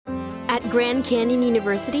At Grand Canyon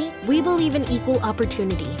University, we believe in equal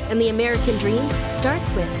opportunity, and the American dream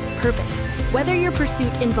starts with purpose. Whether your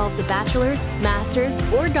pursuit involves a bachelor's, master's,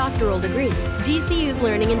 or doctoral degree, GCU's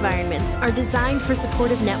learning environments are designed for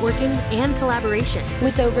supportive networking and collaboration.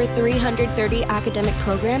 With over 330 academic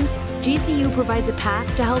programs, GCU provides a path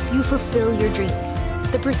to help you fulfill your dreams.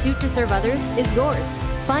 The pursuit to serve others is yours.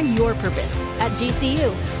 Find your purpose at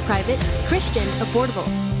GCU. Private, Christian, affordable.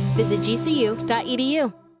 Visit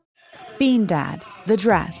gcu.edu. Bean Dad, The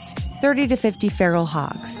Dress, 30 to 50 Feral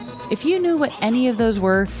Hogs. If you knew what any of those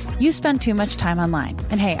were, you spend too much time online.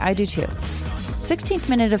 And hey, I do too. 16th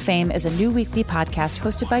Minute of Fame is a new weekly podcast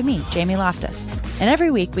hosted by me, Jamie Loftus. And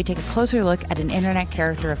every week we take a closer look at an internet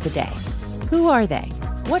character of the day. Who are they?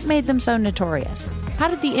 What made them so notorious? How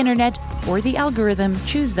did the internet or the algorithm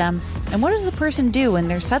choose them? And what does a person do when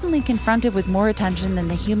they're suddenly confronted with more attention than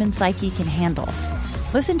the human psyche can handle?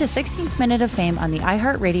 Listen to 16th Minute of Fame on the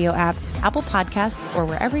iHeartRadio app, Apple Podcasts, or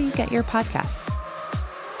wherever you get your podcasts.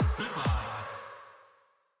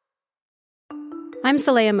 I'm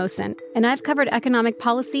Saleha Mohsin, and I've covered economic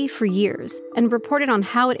policy for years and reported on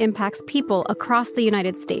how it impacts people across the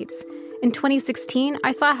United States. In 2016,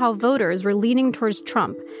 I saw how voters were leaning towards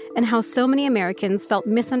Trump and how so many Americans felt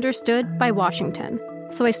misunderstood by Washington.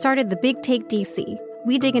 So I started The Big Take DC.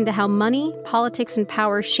 We dig into how money, politics, and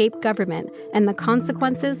power shape government and the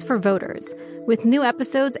consequences for voters. With new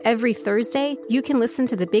episodes every Thursday, you can listen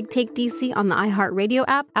to The Big Take DC on the iHeartRadio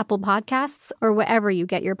app, Apple Podcasts, or wherever you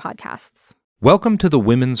get your podcasts. Welcome to The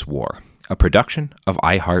Women's War, a production of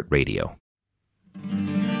iHeartRadio.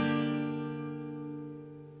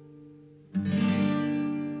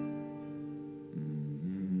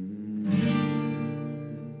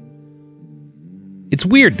 It's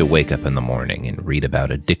weird to wake up in the morning and read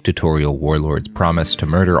about a dictatorial warlord's promise to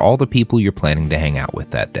murder all the people you're planning to hang out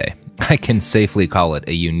with that day. I can safely call it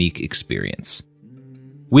a unique experience.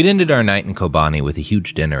 We'd ended our night in Kobani with a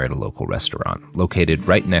huge dinner at a local restaurant, located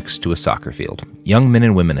right next to a soccer field. Young men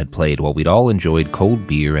and women had played while we'd all enjoyed cold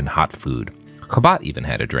beer and hot food. Khabat even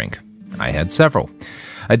had a drink. I had several.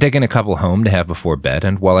 I'd taken a couple home to have before bed,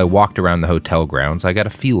 and while I walked around the hotel grounds, I got a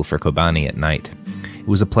feel for Kobani at night. It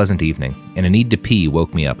was a pleasant evening, and a need to pee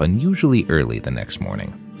woke me up unusually early the next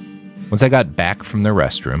morning. Once I got back from the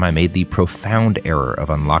restroom, I made the profound error of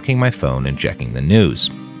unlocking my phone and checking the news.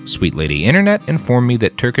 Sweet Lady Internet informed me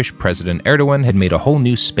that Turkish President Erdogan had made a whole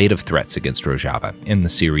new spate of threats against Rojava and the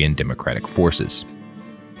Syrian Democratic Forces.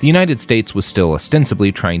 The United States was still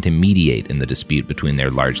ostensibly trying to mediate in the dispute between their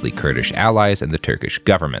largely Kurdish allies and the Turkish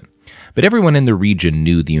government. But everyone in the region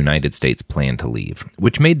knew the United States planned to leave,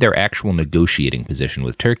 which made their actual negotiating position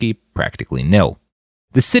with Turkey practically nil.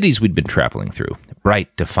 The cities we'd been traveling through,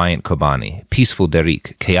 bright, defiant Kobani, peaceful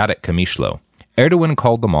Derik, chaotic Kamishlo, Erdogan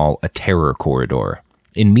called them all a terror corridor.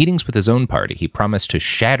 In meetings with his own party, he promised to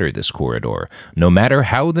shatter this corridor, no matter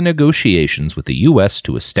how the negotiations with the U.S.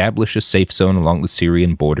 to establish a safe zone along the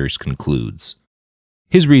Syrian borders concludes.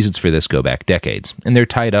 His reasons for this go back decades, and they're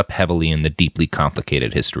tied up heavily in the deeply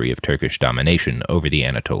complicated history of Turkish domination over the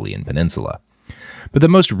Anatolian Peninsula. But the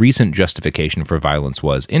most recent justification for violence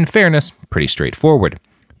was, in fairness, pretty straightforward.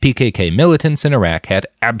 PKK militants in Iraq had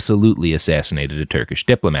absolutely assassinated a Turkish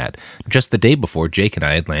diplomat just the day before Jake and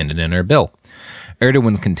I had landed in Erbil.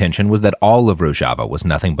 Erdogan's contention was that all of Rojava was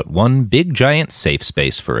nothing but one big giant safe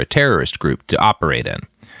space for a terrorist group to operate in.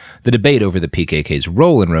 The debate over the PKK's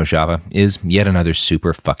role in Rojava is yet another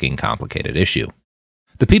super fucking complicated issue.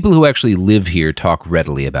 The people who actually live here talk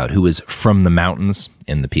readily about who is from the mountains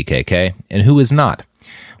in the PKK and who is not.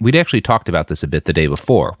 We'd actually talked about this a bit the day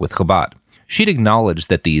before with Khabat. She'd acknowledged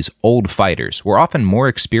that these old fighters were often more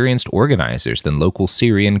experienced organizers than local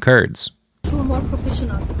Syrian Kurds. More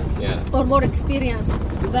professional, or more experienced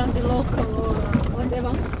than the local or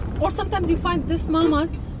whatever. Or sometimes you find these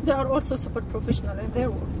mamas, they are also super professional in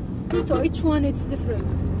their work. So each one it's different.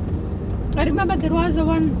 I remember there was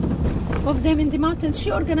one of them in the mountains.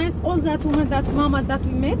 She organized all that women, that mamas that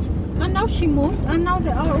we met, and now she moved, and now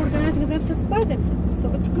they are organizing themselves by themselves. So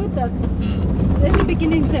it's good that in the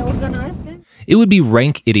beginning they organized. It would be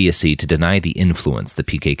rank idiocy to deny the influence the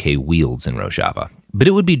PKK wields in Rojava. But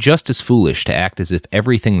it would be just as foolish to act as if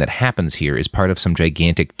everything that happens here is part of some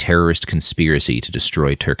gigantic terrorist conspiracy to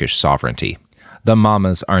destroy Turkish sovereignty. The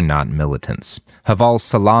mamas are not militants. Haval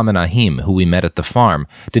Salam and Ahim, who we met at the farm,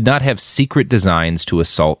 did not have secret designs to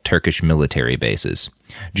assault Turkish military bases.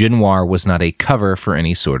 Jinwar was not a cover for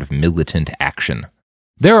any sort of militant action.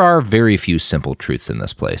 There are very few simple truths in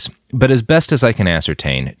this place, but as best as I can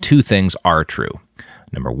ascertain, two things are true.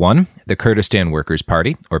 Number one, the Kurdistan Workers'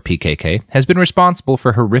 Party, or PKK, has been responsible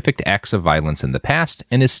for horrific acts of violence in the past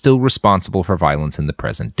and is still responsible for violence in the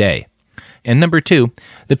present day. And number 2,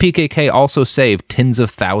 the PKK also saved tens of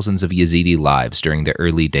thousands of Yazidi lives during the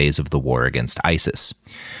early days of the war against ISIS.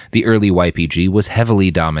 The early YPG was heavily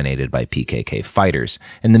dominated by PKK fighters,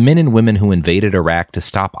 and the men and women who invaded Iraq to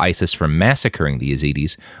stop ISIS from massacring the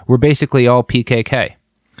Yazidis were basically all PKK.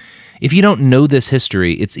 If you don't know this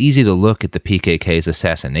history, it's easy to look at the PKK's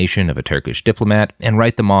assassination of a Turkish diplomat and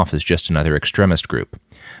write them off as just another extremist group.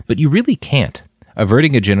 But you really can't.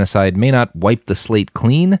 Averting a genocide may not wipe the slate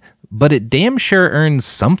clean, but it damn sure earns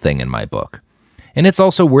something in my book. And it's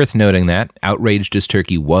also worth noting that, outraged as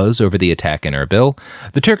Turkey was over the attack in Erbil,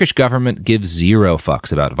 the Turkish government gives zero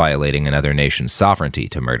fucks about violating another nation's sovereignty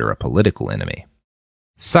to murder a political enemy.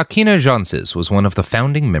 Sakina Jansiz was one of the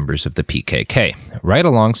founding members of the PKK, right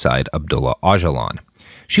alongside Abdullah Öcalan.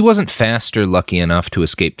 She wasn't fast or lucky enough to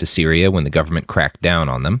escape to Syria when the government cracked down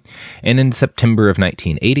on them, and in September of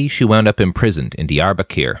 1980 she wound up imprisoned in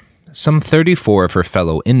Diyarbakir. Some 34 of her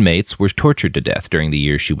fellow inmates were tortured to death during the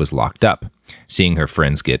years she was locked up. Seeing her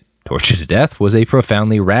friends get tortured to death was a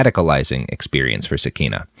profoundly radicalizing experience for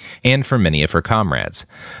Sakina, and for many of her comrades.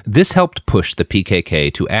 This helped push the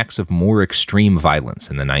PKK to acts of more extreme violence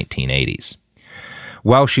in the 1980s.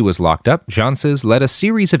 While she was locked up, Jansiz led a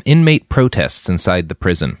series of inmate protests inside the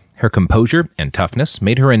prison. Her composure and toughness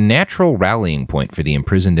made her a natural rallying point for the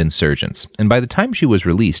imprisoned insurgents, and by the time she was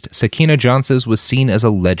released, Sakina Jansiz was seen as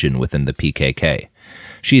a legend within the PKK.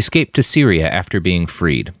 She escaped to Syria after being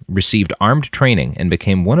freed, received armed training, and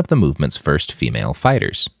became one of the movement's first female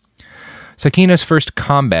fighters. Sakina's first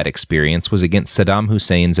combat experience was against Saddam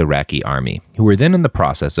Hussein's Iraqi army, who were then in the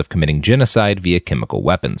process of committing genocide via chemical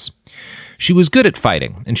weapons. She was good at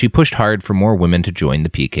fighting, and she pushed hard for more women to join the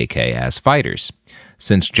PKK as fighters.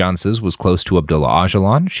 Since Jansiz was close to Abdullah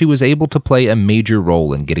Öcalan, she was able to play a major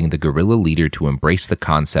role in getting the guerrilla leader to embrace the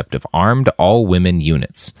concept of armed all-women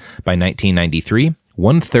units. By 1993,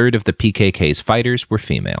 1/3 of the PKK's fighters were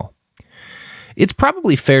female. It's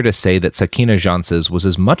probably fair to say that Sakina Jansiz was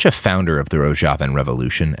as much a founder of the Rojavan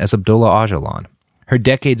Revolution as Abdullah Öcalan. Her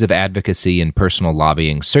decades of advocacy and personal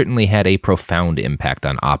lobbying certainly had a profound impact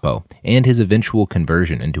on Apo and his eventual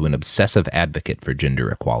conversion into an obsessive advocate for gender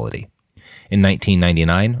equality. In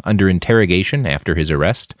 1999, under interrogation after his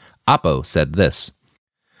arrest, Apo said this: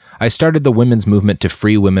 "I started the women's movement to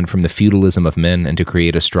free women from the feudalism of men and to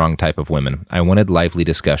create a strong type of women. I wanted lively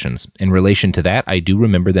discussions. In relation to that, I do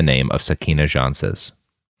remember the name of Sakina Jansiz."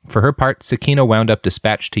 For her part, Sakina wound up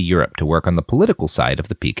dispatched to Europe to work on the political side of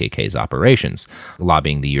the PKK's operations,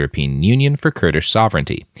 lobbying the European Union for Kurdish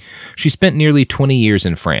sovereignty. She spent nearly 20 years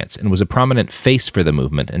in France and was a prominent face for the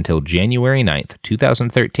movement until January 9th,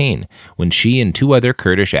 2013, when she and 2 other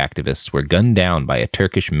Kurdish activists were gunned down by a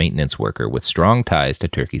Turkish maintenance worker with strong ties to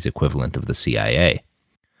Turkey's equivalent of the CIA.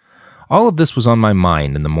 All of this was on my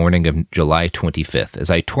mind in the morning of July 25th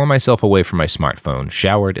as I tore myself away from my smartphone,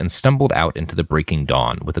 showered, and stumbled out into the breaking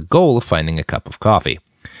dawn with the goal of finding a cup of coffee.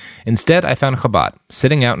 Instead, I found Khabat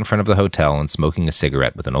sitting out in front of the hotel and smoking a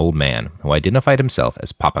cigarette with an old man who identified himself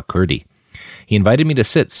as Papa Kurdi. He invited me to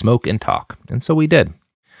sit, smoke, and talk, and so we did.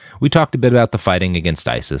 We talked a bit about the fighting against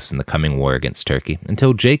ISIS and the coming war against Turkey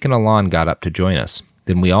until Jake and Alon got up to join us.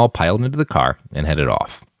 Then we all piled into the car and headed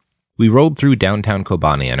off. We rolled through downtown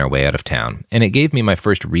Kobani on our way out of town, and it gave me my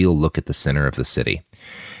first real look at the center of the city.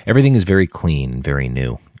 Everything is very clean and very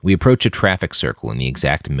new. We approach a traffic circle in the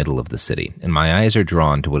exact middle of the city, and my eyes are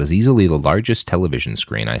drawn to what is easily the largest television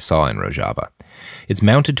screen I saw in Rojava. It's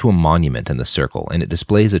mounted to a monument in the circle, and it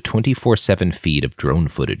displays a 24/7 feed of drone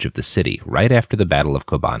footage of the city right after the Battle of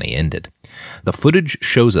Kobani ended. The footage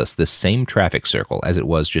shows us this same traffic circle as it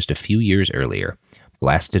was just a few years earlier,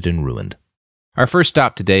 blasted and ruined. Our first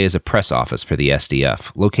stop today is a press office for the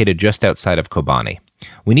SDF, located just outside of Kobani.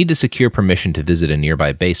 We need to secure permission to visit a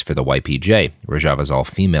nearby base for the YPJ, Rojava's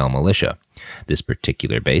all-female militia. This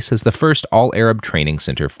particular base is the first all-Arab training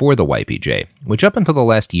center for the YPJ, which up until the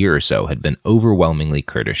last year or so had been overwhelmingly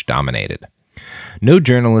Kurdish-dominated. No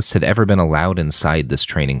journalists had ever been allowed inside this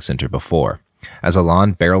training center before. As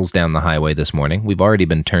Alon barrels down the highway this morning, we've already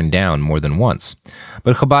been turned down more than once.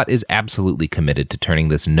 But Khabat is absolutely committed to turning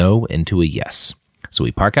this no into a yes. So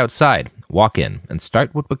we park outside, walk in, and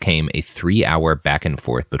start what became a 3-hour back and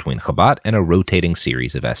forth between Khabat and a rotating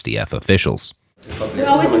series of SDF officials. We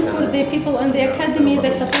are waiting for the people in the academy.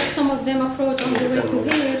 They suppose some of them approach on the way to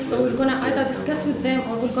here, so we're going to either discuss with them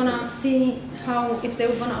or we're going to see if they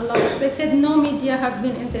were going to allow us. They said no media have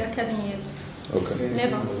been in the academy yet. Okay.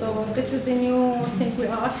 Never. So this is the new thing we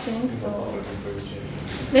are asking. So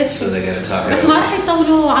let's see. So they got to talk about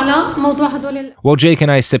it. While Jake and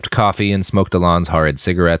I sipped coffee and smoked Alon's horrid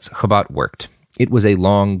cigarettes, Khabat worked. It was a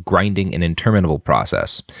long, grinding, and interminable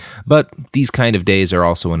process. But these kind of days are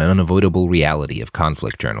also an unavoidable reality of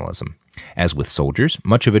conflict journalism. As with soldiers,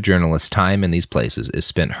 much of a journalist's time in these places is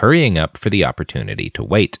spent hurrying up for the opportunity to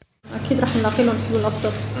wait. اكيد رح نلاقي لهم حلول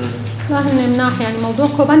افضل. لا هن مناح يعني موضوع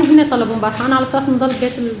كوباني هن طلبوا امبارح انا على اساس نضل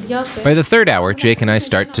بيت الضيافه. By the third hour, Jake and I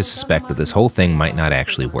start to suspect that this whole thing might not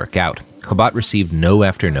actually work out. Khabat received no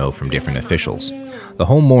after no from different officials. The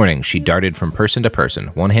whole morning, she darted from person to person,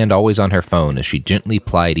 one hand always on her phone as she gently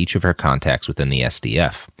plied each of her contacts within the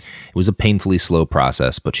SDF. It was a painfully slow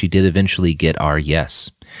process, but she did eventually get our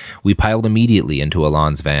yes. We piled immediately into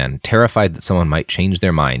Alon's van, terrified that someone might change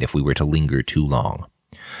their mind if we were to linger too long.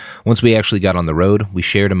 Once we actually got on the road, we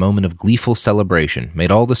shared a moment of gleeful celebration,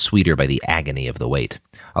 made all the sweeter by the agony of the wait.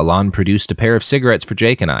 Alon produced a pair of cigarettes for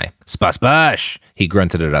Jake and I. Spasbash! He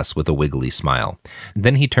grunted at us with a wiggly smile.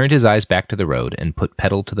 Then he turned his eyes back to the road and put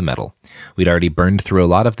pedal to the metal. We'd already burned through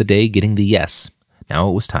a lot of the day getting the yes. Now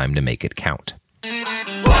it was time to make it count.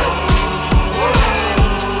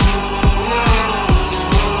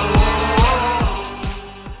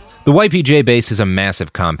 The YPJ base is a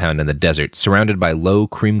massive compound in the desert, surrounded by low,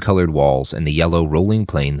 cream-colored walls and the yellow, rolling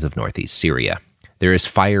plains of northeast Syria. There is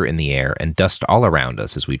fire in the air and dust all around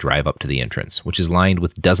us as we drive up to the entrance, which is lined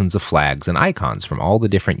with dozens of flags and icons from all the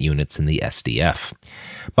different units in the SDF.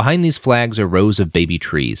 Behind these flags are rows of baby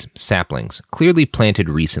trees, saplings, clearly planted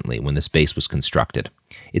recently when this base was constructed.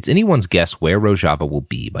 It's anyone's guess where Rojava will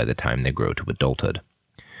be by the time they grow to adulthood.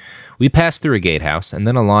 We pass through a gatehouse, and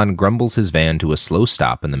then Alon grumbles his van to a slow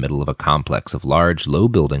stop in the middle of a complex of large, low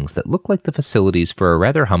buildings that look like the facilities for a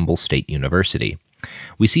rather humble state university.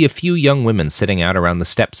 We see a few young women sitting out around the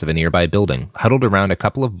steps of a nearby building, huddled around a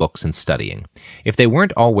couple of books and studying. If they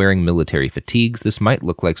weren't all wearing military fatigues, this might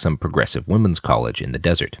look like some progressive women's college in the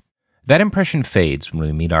desert. That impression fades when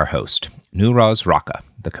we meet our host, Nuraz Raqqa,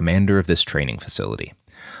 the commander of this training facility.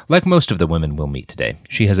 Like most of the women we'll meet today,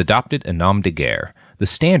 she has adopted a nom de guerre. The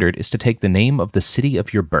standard is to take the name of the city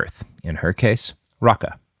of your birth, in her case,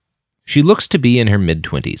 Raqqa. She looks to be in her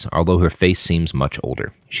mid-20s, although her face seems much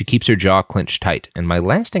older. She keeps her jaw clenched tight, and my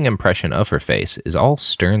lasting impression of her face is all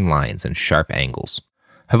stern lines and sharp angles.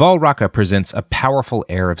 Haval Raqqa presents a powerful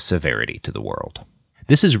air of severity to the world.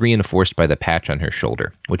 This is reinforced by the patch on her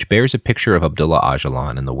shoulder, which bears a picture of Abdullah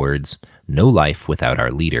Öcalan and the words, "No life without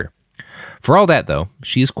our leader." For all that, though,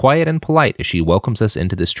 she is quiet and polite as she welcomes us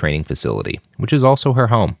into this training facility, which is also her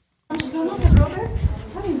home.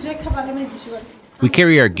 We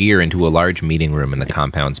carry our gear into a large meeting room in the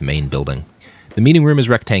compound's main building. The meeting room is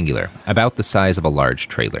rectangular, about the size of a large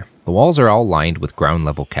trailer. The walls are all lined with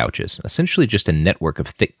ground-level couches, essentially just a network of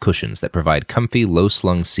thick cushions that provide comfy,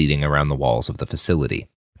 low-slung seating around the walls of the facility.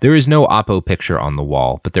 There is no Oppo picture on the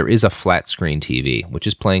wall, but there is a flat-screen TV, which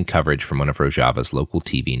is playing coverage from one of Rojava's local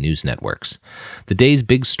TV news networks. The day's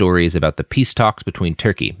big story is about the peace talks between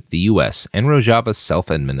Turkey, the U.S., and Rojava's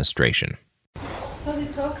self-administration. So the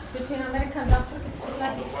talks between Americans and Turks,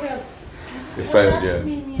 like it's failed. It failed,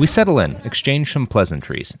 yeah. We settle in, exchange some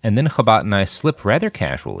pleasantries, and then Khabat and I slip rather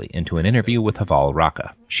casually into an interview with Haval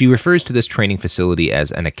Raqqa. She refers to this training facility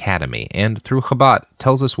as an academy, and through Khabat,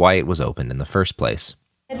 tells us why it was opened in the first place.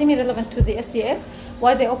 Academy relevant to the SDF.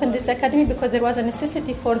 Why they opened this academy? Because there was a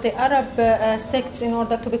necessity for the Arab sects in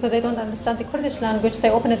order to, because they don't understand the Kurdish language, they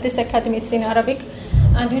opened this academy, it's in Arabic,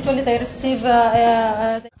 and usually they receive...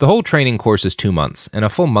 The whole training course is 2 months, and a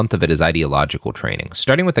full month of it is ideological training,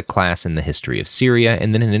 starting with a class in the history of Syria,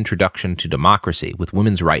 and then an introduction to democracy, with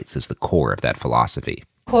women's rights as the core of that philosophy.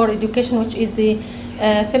 Core education, which is the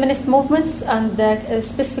feminist movements, and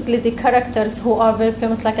specifically the characters who are very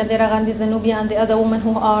famous, like Indira Gandhi, Zenobia, and the other women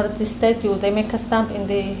who are the statue. They make a stamp in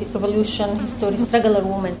the revolution history, struggler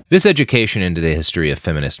women. This education into the history of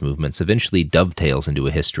feminist movements eventually dovetails into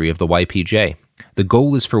a history of the YPJ. The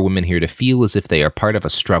goal is for women here to feel as if they are part of a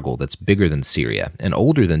struggle that's bigger than Syria and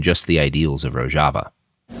older than just the ideals of Rojava.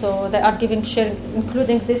 So they are giving share,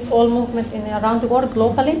 including this whole movement around the world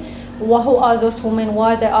globally. Who are those women,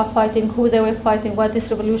 why they are fighting, who they were fighting, why this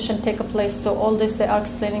revolution take place. So all this they are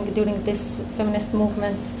explaining during this feminist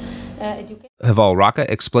movement education. Haval Raqqa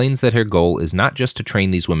explains that her goal is not just to train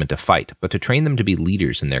these women to fight, but to train them to be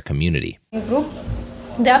leaders in their community. Group,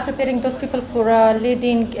 they are preparing those people for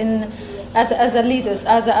leading in as a leaders,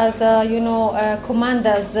 as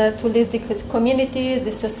commanders to lead the community,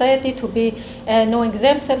 the society, to be knowing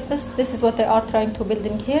themselves. This is what they are trying to build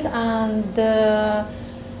in here, and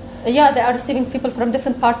Yeah, they are receiving people from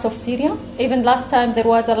different parts of Syria. Even last time there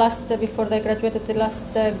was before they graduated, the last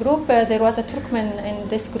group, there was a Turkmen in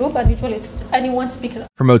this group, and usually it's anyone speaking.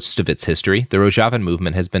 For most of its history, the Rojava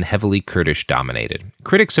movement has been heavily Kurdish-dominated.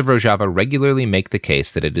 Critics of Rojava regularly make the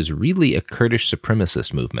case that it is really a Kurdish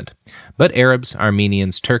supremacist movement. But Arabs,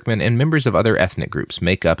 Armenians, Turkmen, and members of other ethnic groups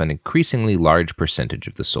make up an increasingly large percentage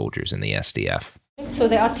of the soldiers in the SDF. So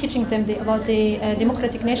they are teaching them about the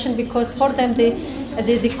democratic nation, because for them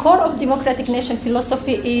the core of democratic nation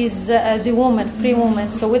philosophy is the woman, free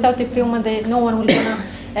woman. So without the free woman, no one will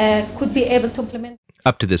could be able to implement.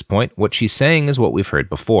 Up to this point, what she's saying is what we've heard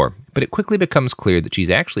before, but it quickly becomes clear that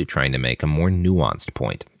she's actually trying to make a more nuanced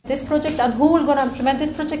point. This project, and who will going to implement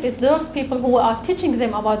this project, is those people who are teaching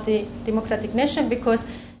them about the democratic nation, because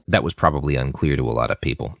that was probably unclear to a lot of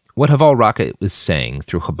people. What Haval Raqqa is saying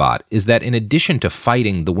through Chabad is that in addition to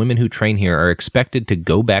fighting, the women who train here are expected to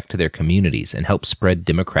go back to their communities and help spread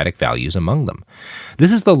democratic values among them.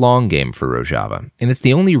 This is the long game for Rojava, and it's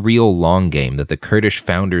the only real long game that the Kurdish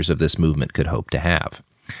founders of this movement could hope to have.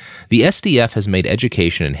 The SDF has made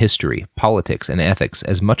education in history, politics, and ethics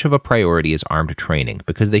as much of a priority as armed training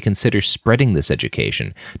because they consider spreading this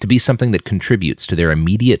education to be something that contributes to their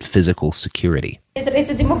immediate physical security. It's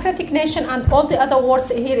a democratic nation, and all the other wars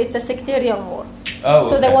here, it's a sectarian war. Oh,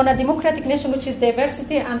 okay. So they want a democratic nation which is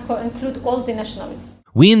diversity and include all the nationalities.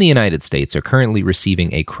 We in the United States are currently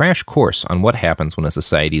receiving a crash course on what happens when a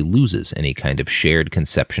society loses any kind of shared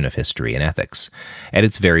conception of history and ethics. At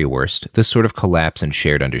its very worst, this sort of collapse in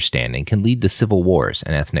shared understanding can lead to civil wars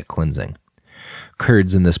and ethnic cleansing.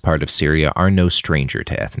 Kurds in this part of Syria are no stranger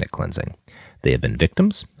to ethnic cleansing. They have been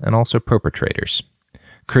victims and also perpetrators.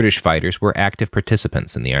 Kurdish fighters were active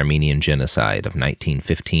participants in the Armenian genocide of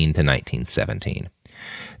 1915 to 1917.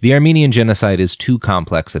 The Armenian genocide is too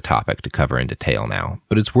complex a topic to cover in detail now,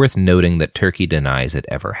 but it's worth noting that Turkey denies it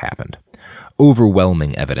ever happened.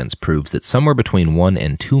 Overwhelming evidence proves that somewhere between 1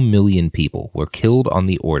 and 2 million people were killed on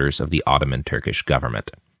the orders of the Ottoman Turkish government.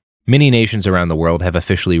 Many nations around the world have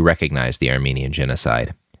officially recognized the Armenian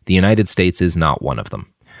genocide. The United States is not one of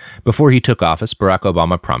them. Before he took office, Barack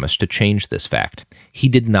Obama promised to change this fact. He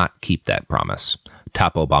did not keep that promise.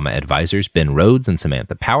 Top Obama advisors Ben Rhodes and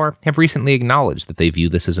Samantha Power have recently acknowledged that they view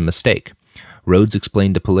this as a mistake. Rhodes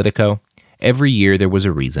explained to Politico, "Every year there was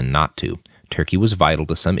a reason not to. Turkey was vital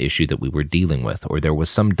to some issue that we were dealing with, or there was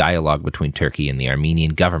some dialogue between Turkey and the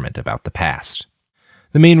Armenian government about the past."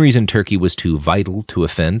 The main reason Turkey was too vital to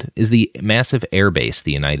offend is the massive airbase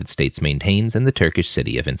the United States maintains in the Turkish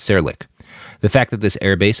city of Incirlik. The fact that this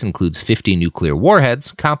airbase includes 50 nuclear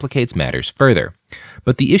warheads complicates matters further.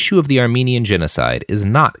 But the issue of the Armenian genocide is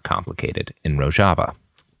not complicated in Rojava.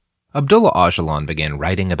 Abdullah Öcalan began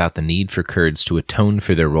writing about the need for Kurds to atone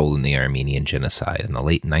for their role in the Armenian genocide in the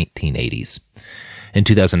late 1980s. In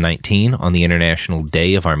 2019, on the International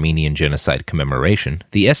Day of Armenian Genocide Commemoration,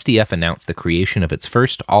 the SDF announced the creation of its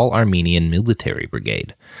first all-Armenian military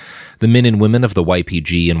brigade. The men and women of the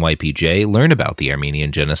YPG and YPJ learn about the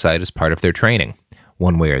Armenian genocide as part of their training.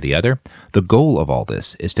 One way or the other, the goal of all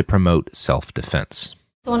this is to promote self-defense.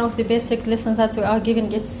 One of the basic lessons that we are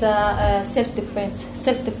giving, it's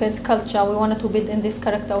self-defense culture. We wanted to build in this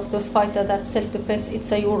character of those fighters that self-defense,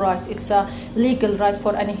 it's your right. It's a legal right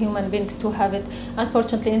for any human beings to have it.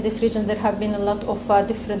 Unfortunately, in this region, there have been a lot of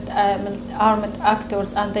different armed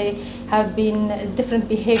actors, and they have been different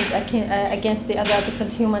behaviors against the other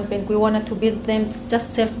different human beings. We wanted to build them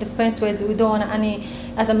just self-defense, where we don't want any,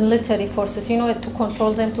 as a military forces, to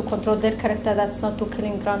control them, to control their character. That's not to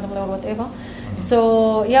killing randomly or whatever.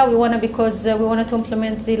 So we wanted to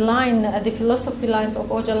implement the philosophy lines of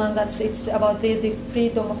Öcalan. It's about the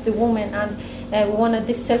freedom of the woman, and we wanted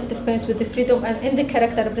this self-defense with the freedom and in the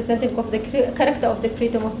character representing of the character of the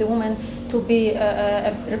freedom of the woman to be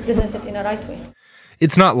represented in a right way.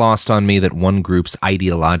 It's not lost on me that one group's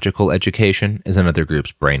ideological education is another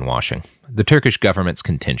group's brainwashing. The Turkish government's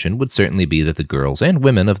contention would certainly be that the girls and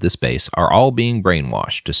women of this base are all being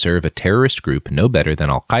brainwashed to serve a terrorist group no better than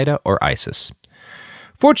Al-Qaeda or ISIS.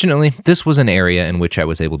 Fortunately, this was an area in which I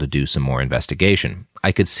was able to do some more investigation.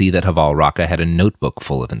 I could see that Haval Raqqa had a notebook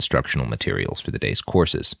full of instructional materials for the day's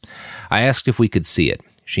courses. I asked if we could see it.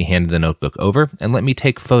 She handed the notebook over and let me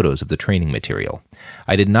take photos of the training material.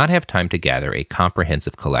 I did not have time to gather a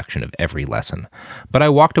comprehensive collection of every lesson, but I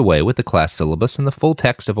walked away with the class syllabus and the full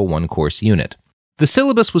text of a one-course unit. The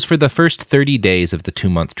syllabus was for the first 30 days of the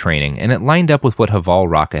 2-month training, and it lined up with what Haval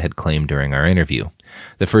Raqqa had claimed during our interview.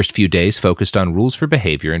 The first few days focused on rules for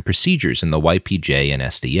behavior and procedures in the YPJ and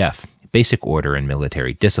SDF. basic order and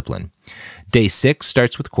military discipline. Day 6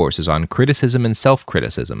 starts with courses on criticism and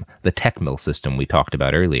self-criticism, the tech mill system we talked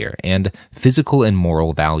about earlier, and physical and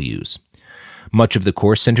moral values. Much of the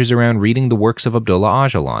course centers around reading the works of Abdullah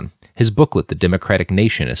Öcalan. His booklet, The Democratic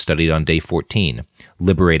Nation, is studied on day 14.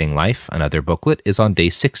 Liberating Life, another booklet, is on day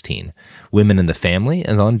 16. Women in the Family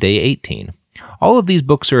is on day 18. All of these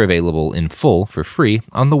books are available in full for free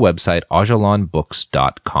on the website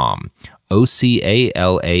ocalanbooks.com.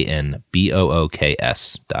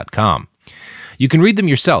 OCALANBOOKS.com. You can read them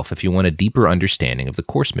yourself if you want a deeper understanding of the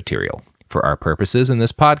course material. For our purposes in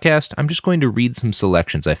this podcast, I'm just going to read some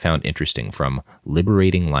selections I found interesting from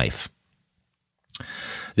Liberating Life.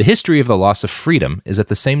 The history of the loss of freedom is at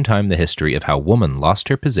the same time the history of how woman lost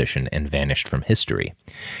her position and vanished from history.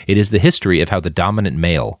 It is the history of how the dominant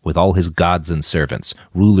male, with all his gods and servants,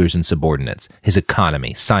 rulers and subordinates, his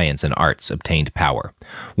economy, science, and arts, obtained power.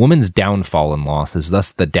 Woman's downfall and loss is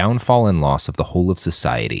thus the downfall and loss of the whole of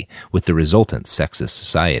society, with the resultant sexist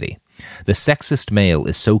society. The sexist male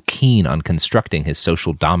is so keen on constructing his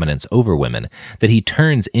social dominance over women that he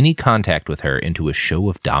turns any contact with her into a show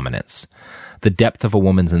of dominance. The depth of a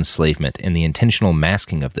woman's enslavement and the intentional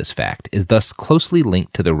masking of this fact is thus closely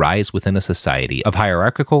linked to the rise within a society of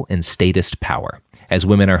hierarchical and statist power. As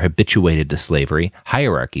women are habituated to slavery,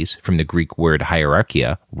 hierarchies, from the Greek word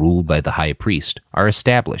hierarchia, ruled by the high priest, are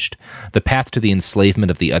established. The path to the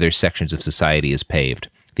enslavement of the other sections of society is paved.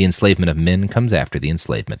 The enslavement of men comes after the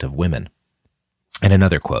enslavement of women. And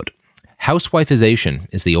another quote, "Housewifization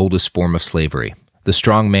is the oldest form of slavery. The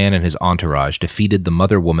strong man and his entourage defeated the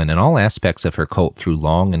mother woman in all aspects of her cult through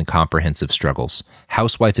long and comprehensive struggles.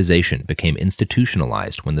 Housewifization became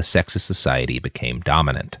institutionalized when the sexist society became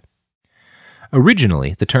dominant."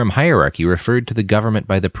 Originally, the term hierarchy referred to the government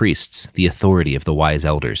by the priests, the authority of the wise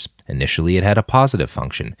elders. Initially, it had a positive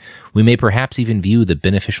function. We may perhaps even view the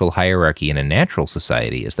beneficial hierarchy in a natural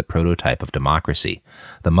society as the prototype of democracy.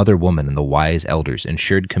 The mother woman and the wise elders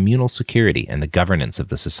ensured communal security and the governance of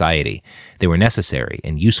the society. They were necessary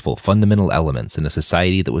and useful fundamental elements in a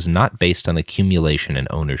society that was not based on accumulation and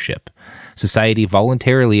ownership. Society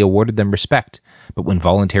voluntarily awarded them respect, but when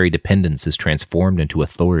voluntary dependence is transformed into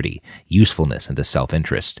authority, usefulness into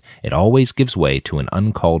self-interest, it always gives way to an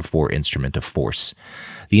uncalled-for instrument of force.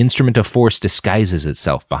 The instrument of force disguises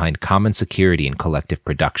itself behind common security and collective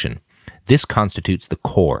production. This constitutes the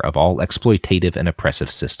core of all exploitative and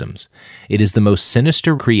oppressive systems. It is the most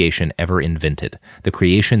sinister creation ever invented, the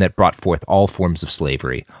creation that brought forth all forms of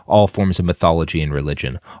slavery, all forms of mythology and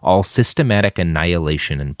religion, all systematic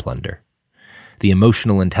annihilation and plunder. The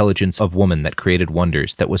emotional intelligence of woman that created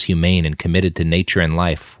wonders, that was humane and committed to nature and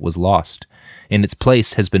life, was lost. In its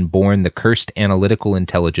place has been born the cursed analytical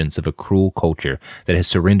intelligence of a cruel culture that has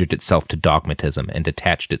surrendered itself to dogmatism and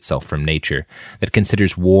detached itself from nature, that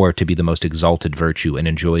considers war to be the most exalted virtue and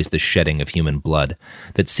enjoys the shedding of human blood,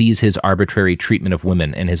 that sees his arbitrary treatment of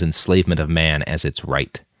women and his enslavement of man as its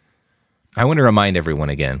right. I want to remind everyone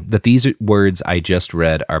again that these words I just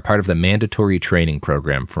read are part of the mandatory training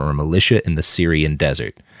program for a militia in the Syrian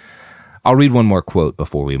desert. I'll read one more quote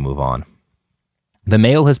before we move on. "The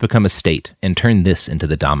male has become a state and turned this into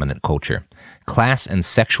the dominant culture. Class and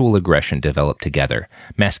sexual aggression develop together.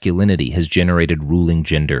 Masculinity has generated ruling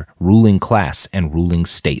gender, ruling class, and ruling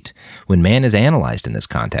state. When man is analyzed in this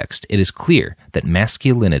context, it is clear that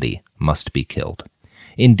masculinity must be killed.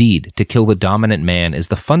 Indeed, to kill the dominant man is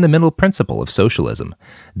the fundamental principle of socialism.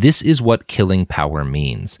 This is what killing power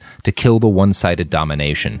means, to kill the one-sided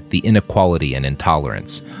domination, the inequality and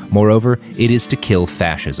intolerance. Moreover, it is to kill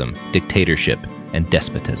fascism, dictatorship, and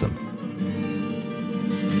despotism."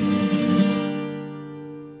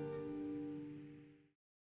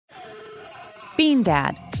 Bean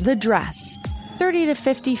Dad, The Dress, 30 to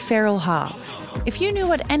 50 feral hogs. If you knew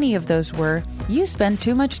what any of those were, you spend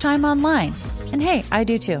too much time online. And hey, I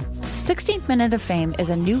do too. 16th Minute of Fame is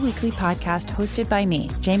a new weekly podcast hosted by me,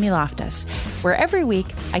 Jamie Loftus, where every week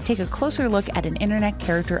I take a closer look at an internet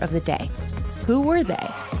character of the day. Who were they?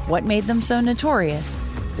 What made them so notorious?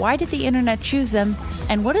 Why did the internet choose them?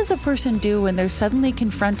 And what does a person do when they're suddenly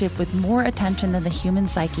confronted with more attention than the human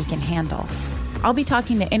psyche can handle? I'll be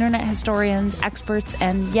talking to internet historians, experts,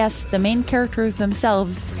 and yes, the main characters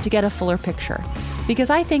themselves to get a fuller picture. Because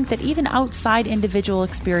I think that even outside individual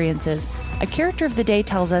experiences, a character of the day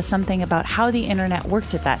tells us something about how the internet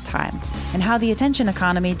worked at that time, and how the attention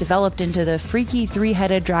economy developed into the freaky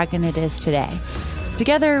three-headed dragon it is today.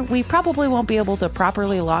 Together, we probably won't be able to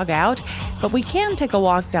properly log out, but we can take a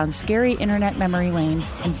walk down scary internet memory lane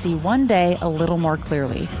and see one day a little more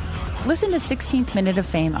clearly. Listen to 16th Minute of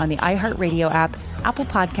Fame on the iHeartRadio app, Apple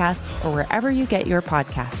Podcasts, or wherever you get your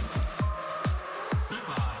podcasts.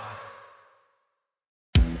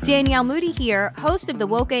 Danielle Moody here, host of the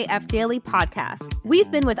Woke AF Daily podcast. We've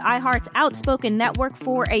been with iHeart's Outspoken Network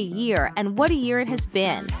for a year, and what a year it has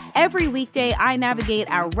been. Every weekday, I navigate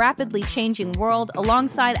our rapidly changing world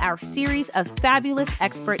alongside our series of fabulous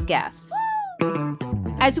expert guests.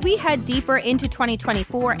 As we head deeper into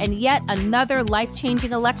 2024 and yet another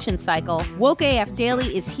life-changing election cycle, Woke AF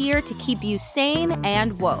Daily is here to keep you sane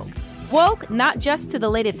and woke. Woke not just to the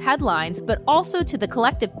latest headlines, but also to the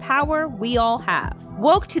collective power we all have.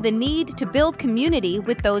 Woke to the need to build community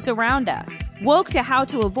with those around us. Woke to how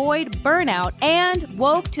to avoid burnout, and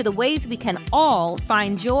woke to the ways we can all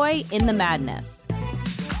find joy in the madness.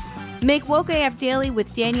 Make Woke AF Daily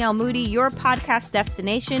with Danielle Moody your podcast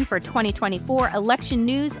destination for 2024 election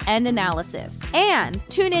news and analysis. And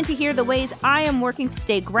tune in to hear the ways I am working to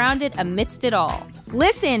stay grounded amidst it all.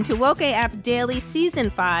 Listen to Woke AF Daily Season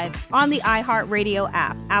 5 on the iHeartRadio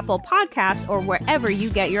app, Apple Podcasts, or wherever you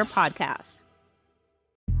get your podcasts.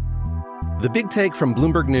 The Big Take from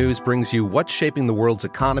Bloomberg News brings you what's shaping the world's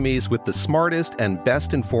economies with the smartest and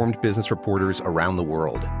best-informed business reporters around the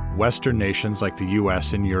world. Western nations like the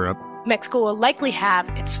U.S. and Europe. Mexico will likely have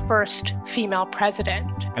its first female president.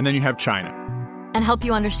 And then you have China. And help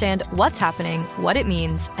you understand what's happening, what it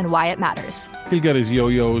means, and why it matters. He'll get his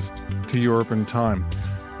yo-yos to Europe in time.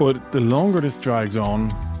 But the longer this drags on,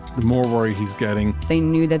 the more worry he's getting. They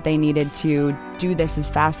knew that they needed to do this as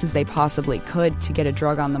fast as they possibly could to get a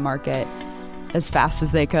drug on the market as fast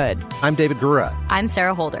as they could. I'm David Gura. I'm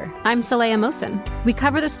Sarah Holder. I'm Saleha Mohsen. We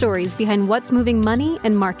cover the stories behind what's moving money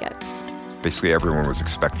and markets. Basically, everyone was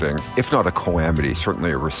expecting, if not a calamity,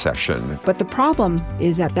 certainly a recession. But the problem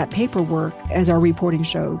is that paperwork, as our reporting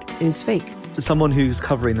showed, is fake. As someone who's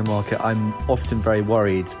covering the market, I'm often very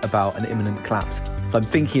worried about an imminent collapse. So I'm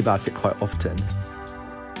thinking about it quite often.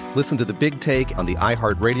 Listen to The Big Take on the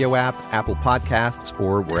iHeartRadio app, Apple Podcasts,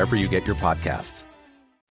 or wherever you get your podcasts.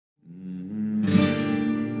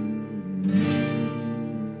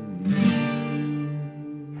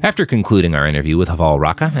 After concluding our interview with Haval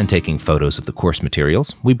Raqqa and taking photos of the course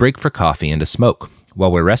materials, we break for coffee and a smoke.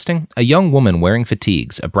 While we're resting, a young woman wearing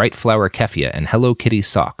fatigues, a bright flower keffiyeh, and Hello Kitty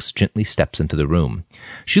socks gently steps into the room.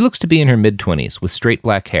 She looks to be in her mid-20s, with straight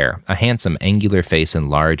black hair, a handsome, angular face, and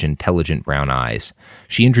large, intelligent brown eyes.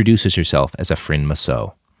 She introduces herself as Afrin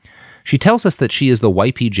Masso. She tells us that she is the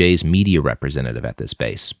YPJ's media representative at this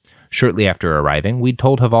base. Shortly after arriving, we'd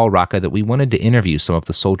told Haval Raqqa that we wanted to interview some of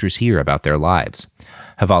the soldiers here about their lives.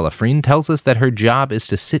 Haval Afrin tells us that her job is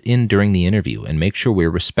to sit in during the interview and make sure we're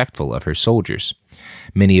respectful of her soldiers.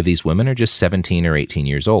 Many of these women are just 17 or 18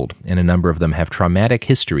 years old, and a number of them have traumatic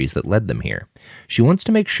histories that led them here. She wants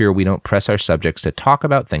to make sure we don't press our subjects to talk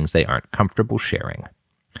about things they aren't comfortable sharing.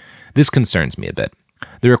 This concerns me a bit.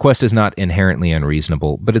 The request is not inherently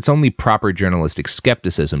unreasonable, but it's only proper journalistic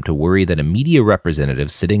skepticism to worry that a media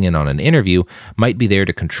representative sitting in on an interview might be there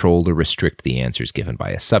to control or restrict the answers given by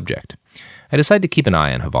a subject. I decide to keep an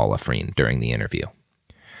eye on Haval Afrin during the interview.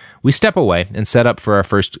 We step away and set up for our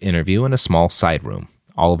first interview in a small side room.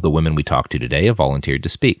 All of the women we talked to today have volunteered to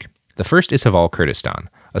speak. The first is Haval Kurdistan,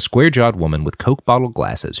 a square-jawed woman with Coke bottle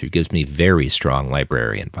glasses who gives me very strong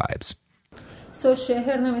librarian vibes. So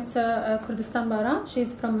her name is Kurdistan Bara.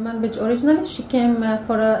 She's from Manbij originally. She came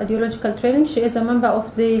for ideological training. She is a member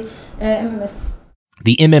of the MMS.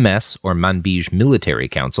 The MMS, or Manbij Military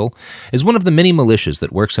Council, is one of the many militias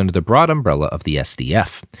that works under the broad umbrella of the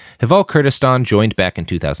SDF. Haval Kurdistan joined back in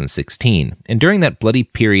 2016, and during that bloody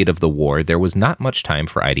period of the war, there was not much time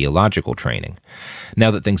for ideological training. Now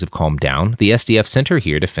that things have calmed down, the SDF sent her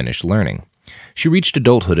here to finish learning. She reached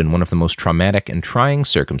adulthood in one of the most traumatic and trying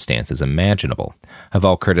circumstances imaginable.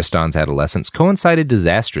 Haval Kurdistan's adolescence coincided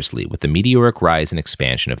disastrously with the meteoric rise and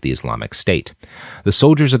expansion of the Islamic State. The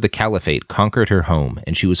soldiers of the Caliphate conquered her home,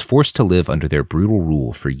 and she was forced to live under their brutal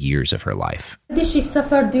rule for years of her life. She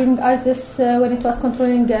suffered during ISIS when it was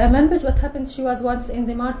controlling Manbij. What happened, she was once in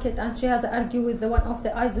the market and she has argued with one of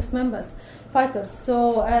the ISIS fighters.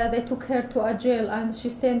 So they took her to a jail and she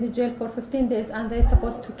stayed in the jail for 15 days and they're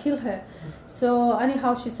supposed to kill her. So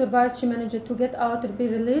anyhow, she survived. She managed to get out and be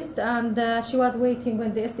released, and she was waiting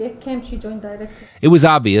when the SDF came. She joined directly. It was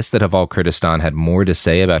obvious that Haval Kurdistan had more to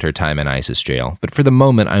say about her time in ISIS jail, but for the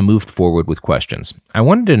moment I moved forward with questions. I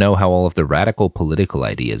wanted to know how all of the radical political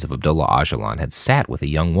ideas of Abdullah Öcalan had sat with a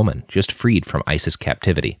young woman just freed from ISIS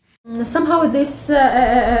captivity. Somehow this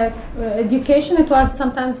education, it was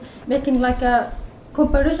sometimes making like a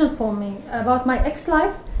comparison for me about my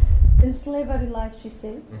ex-life. In slavery life, she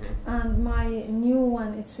said, and my new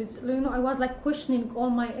one, it's, I was like questioning all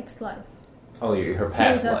my ex-life. Oh, her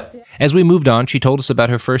past life. Yeah. As we moved on, she told us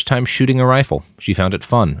about her first time shooting a rifle. She found it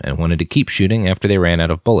fun and wanted to keep shooting after they ran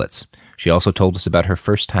out of bullets. She also told us about her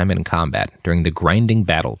first time in combat during the grinding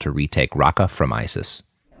battle to retake Raqqa from ISIS.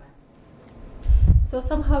 So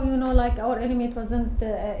somehow, like our enemy, it wasn't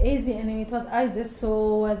easy enemy, it was ISIS.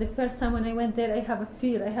 So the first time when I went there, I have a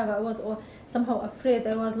fear. I was somehow afraid.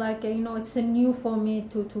 I was like, it's new for me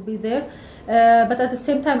to be there. But at the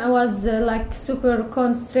same time, I was like super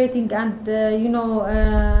concentrating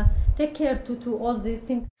and, take care to all the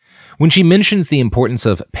things. When she mentions the importance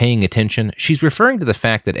of paying attention, she's referring to the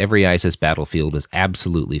fact that every ISIS battlefield is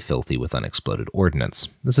absolutely filthy with unexploded ordnance.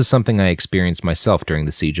 This is something I experienced myself during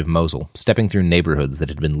the siege of Mosul, stepping through neighborhoods that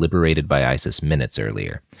had been liberated by ISIS minutes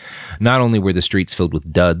earlier. Not only were the streets filled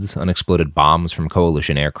with duds, unexploded bombs from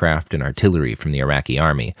coalition aircraft, and artillery from the Iraqi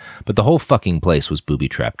army, but the whole fucking place was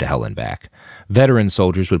booby-trapped to hell and back. Veteran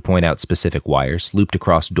soldiers would point out specific wires, looped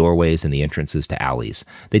across doorways and the entrances to alleys.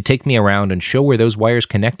 They'd take me around and show where those wires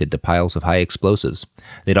connected to piles of high explosives.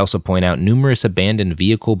 They'd also point out numerous abandoned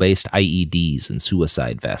vehicle-based IEDs and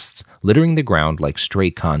suicide vests, littering the ground like stray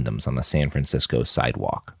condoms on a San Francisco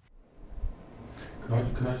sidewalk.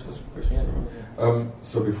 Can I just ask a question?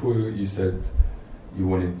 So before you said you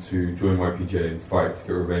wanted to join YPJ and fight to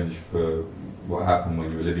get revenge for what happened when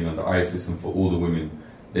you were living under ISIS and for all the women,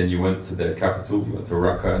 then you went to their capital, you went to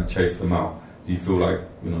Raqqa and chased them out. Do you feel like,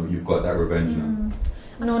 you've got that revenge now?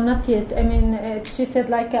 No, not yet. I mean, she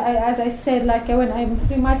said, as I said, when I'm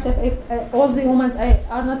free myself, if all the women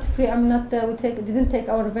are not free, I'm not. Didn't take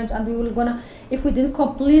our revenge, and we will gonna. If we didn't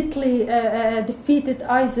completely defeated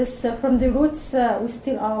ISIS from the roots, we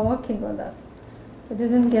still are working on that. We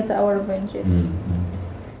didn't get our revenge yet.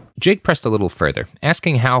 Jake pressed a little further,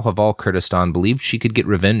 asking how Haval Kurdistan believed she could get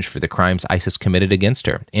revenge for the crimes ISIS committed against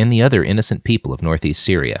her and the other innocent people of northeast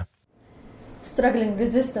Syria. Struggling,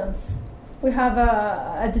 resistance. We have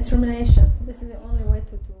a determination. This is the only way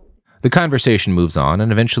to do it. The conversation moves on,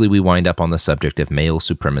 and eventually we wind up on the subject of male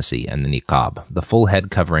supremacy and the niqab, the full head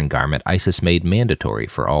covering garment ISIS made mandatory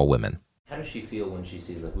for all women. How does she feel when she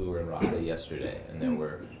sees, we were in Raqqa yesterday, and there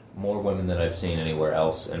were more women than I've seen anywhere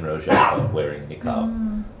else in Rojava wearing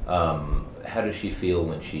niqab. How does she feel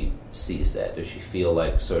when she sees that? Does she feel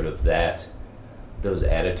like sort of those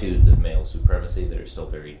attitudes of male supremacy that are still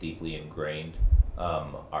very deeply ingrained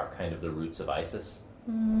are kind of the roots of ISIS?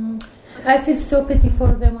 I feel so pity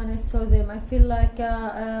for them when I saw them. I feel like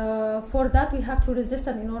for that we have to resist,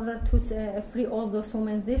 and in order to free all those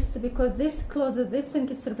women. Because this thing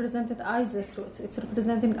is represented ISIS roots. It's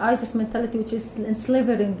representing ISIS mentality, which is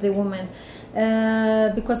enslaving the women.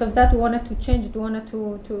 Because of that, we wanted to change it. We wanted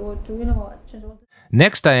to change all.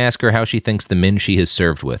 Next, I ask her how she thinks the men she has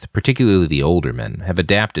served with, particularly the older men, have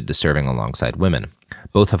adapted to serving alongside women.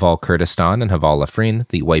 Both Haval Kurdistan and Haval Afrin,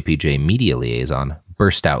 the YPJ media liaison,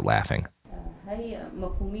 burst out laughing. At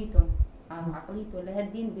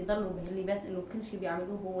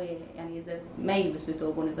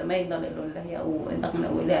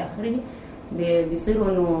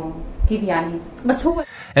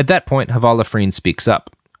that point, Haval Afrin speaks up.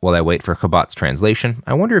 While I wait for Khabat's translation,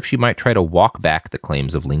 I wonder if she might try to walk back the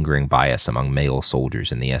claims of lingering bias among male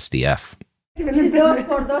soldiers in the SDF.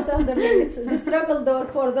 For those elderly, it's the struggle.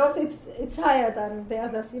 For those, it's higher than the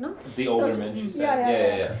others. The older men, she said.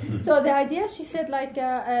 Yeah. So the idea, she said,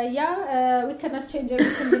 we cannot change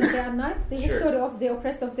everything in day and night. The history of the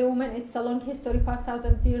oppressed of the woman, it's a long history,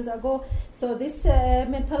 5,000 years ago. So this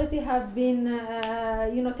mentality have been,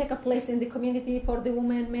 take a place in the community for the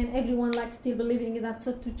women, men, everyone still believing in that.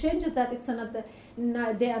 So to change that, it's not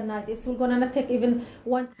day and night. It's gonna not take even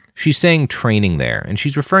one. She's saying training there, and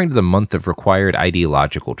she's referring to the month of required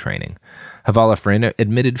ideological training. Haval Afrin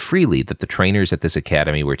admitted freely that the trainers at this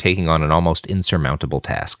academy were taking on an almost insurmountable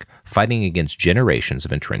task, fighting against generations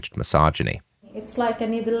of entrenched misogyny. It's I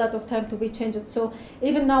need a lot of time to be changed. So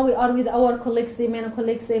even now we are with our colleagues, the men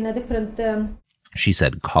colleagues in a different... She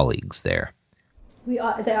said colleagues there. They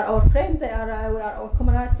are our friends, we are our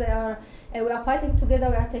comrades, we are fighting together,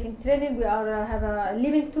 we are taking training, we are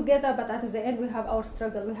living together, but at the end we have our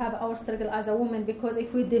struggle. We have our struggle as a woman, because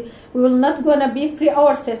if we will not gonna be free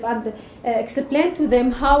ourselves and explain to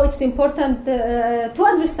them how it's important to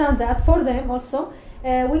understand that for them also,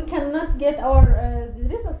 we cannot get our the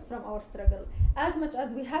results from our struggle. As much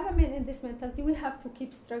as we have a man in this mentality, we have to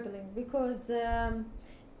keep struggling, because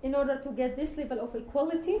in order to get this level of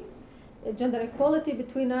equality, gender equality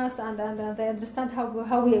between us, and they understand how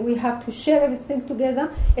we have to share everything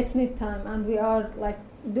together, it's need time, and we are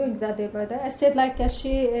doing that day by day. I said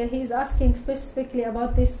he's asking specifically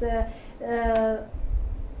about this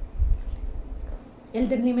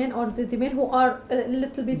elderly men, or the men who are a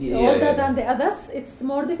little bit older than the others. It's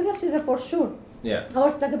more difficult. She said for sure Yeah. Or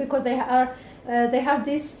struggle because they have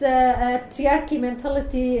this patriarchy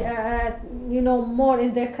mentality, more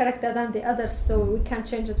in their character than the others. So we can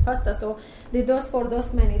change it faster. So for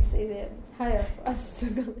those men, it's higher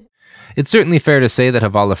struggle. It's certainly fair to say that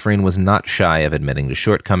Haval Afrin was not shy of admitting to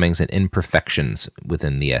shortcomings and imperfections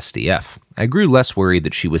within the SDF. I grew less worried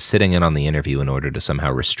that she was sitting in on the interview in order to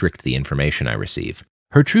somehow restrict the information I receive.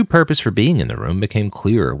 Her true purpose for being in the room became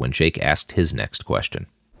clearer when Jake asked his next question.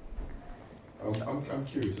 I'm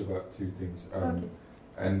curious about two things.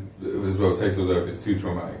 And as well, say to us if it's too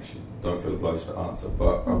traumatic, you don't feel obliged to answer.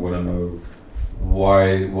 But I want to know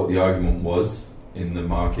what the argument was in the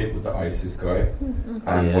market with the ISIS guy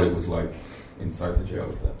and what it was like inside the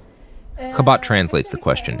jails there. Khabat translates the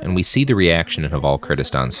question, and we see the reaction in Haval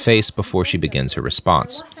Kurdistan's face before she begins her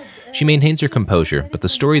response. She maintains her composure, but the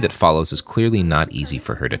story that follows is clearly not easy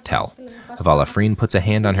for her to tell. Haval Afrin puts a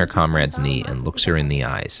hand on her comrade's knee and looks her in the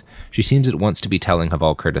eyes. She seems at once to be telling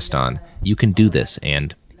Haval Kurdistan, you can do this,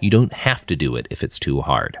 and you don't have to do it if it's too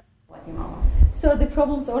hard. So the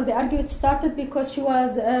problems or the argument started because she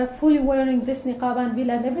was fully wearing this niqab and veil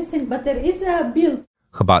and everything, but there is a belt.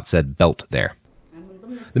 Khabat said belt there.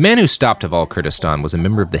 The man who stopped Haval Kurdistan was a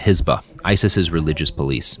member of the Hizbah, ISIS's religious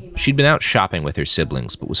police. She'd been out shopping with her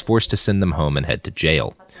siblings, but was forced to send them home and head to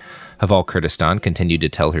jail. Haval Kurdistan continued to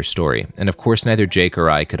tell her story, and of course neither Jake or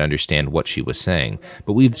I could understand what she was saying,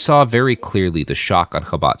 but we saw very clearly the shock on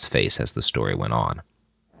Khabat's face as the story went on.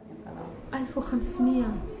 1500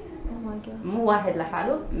 مو واحد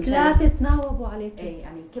لحاله لا تتناوبوا عليك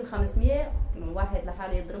يعني كل 500 واحد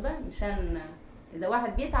لحاله يضربه مشان اذا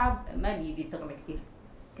واحد بيتعب ما بيجي تغلى كثير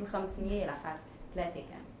كل 500 لحاله 3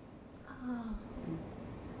 كان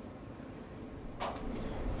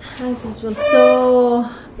as usual. So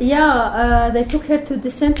they took her to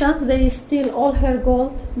the center. They steal all her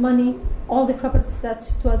gold, money, all the property that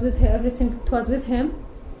it was with her, everything it was with him,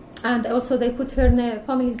 and also they put her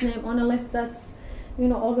family's name on a list that's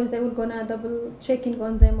always they were gonna double checking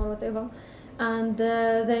on them or whatever. And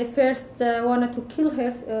they first wanted to kill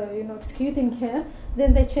her, executing her.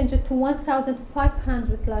 Then they changed it to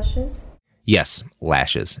 1,500 lashes. Yes,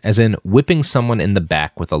 lashes, as in whipping someone in the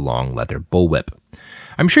back with a long leather bullwhip.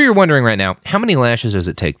 I'm sure you're wondering right now, how many lashes does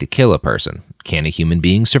it take to kill a person? Can a human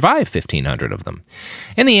being survive 1,500 of them?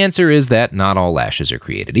 And the answer is that not all lashes are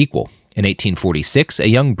created equal. In 1846, a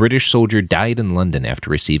young British soldier died in London after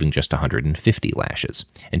receiving just 150 lashes.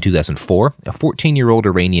 In 2004, a 14-year-old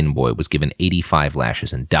Iranian boy was given 85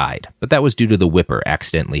 lashes and died, but that was due to the whipper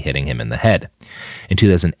accidentally hitting him in the head. In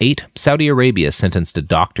 2008, Saudi Arabia sentenced a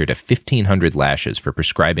doctor to 1,500 lashes for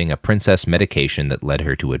prescribing a princess medication that led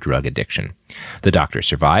her to a drug addiction. The doctor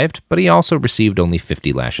survived, but he also received only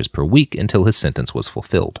 50 lashes per week until his sentence was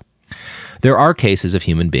fulfilled. There are cases of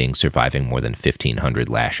human beings surviving more than 1,500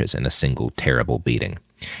 lashes in a single terrible beating.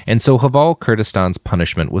 And so Haval Kurdistan's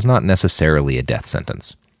punishment was not necessarily a death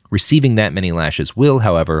sentence. Receiving that many lashes will,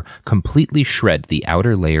 however, completely shred the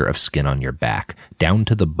outer layer of skin on your back, down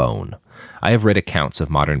to the bone. I have read accounts of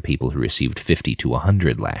modern people who received 50 to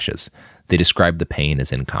 100 lashes. They describe the pain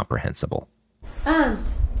as incomprehensible. And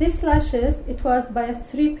these lashes, it was by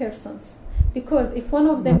 3 persons. Because if one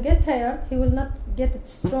of them get tired, he will not get it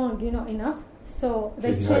strong, enough. So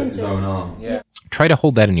they change his own arm. Yeah. Try to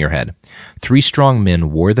hold that in your head. 3 strong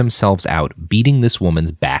men wore themselves out, beating this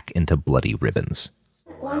woman's back into bloody ribbons.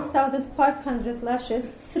 1,500 lashes.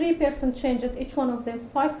 3 persons changed it, each one of them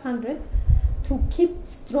 500, to keep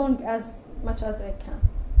strong as much as I can.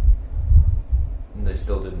 And they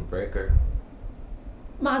still didn't break her.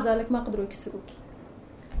 مع ذلك ما قدروا يكسروكي.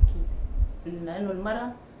 أكيد. لأنه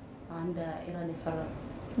المرأة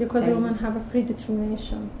because the women have a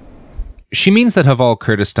predetermination. She means that Haval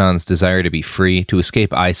Kurdistan's desire to be free, to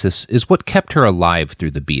escape ISIS, is what kept her alive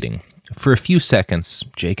through the beating. For a few seconds,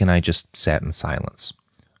 Jake and I just sat in silence,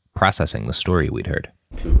 processing the story we'd heard.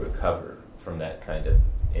 To recover from that kind of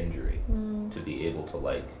injury, to be able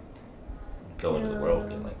to go into the world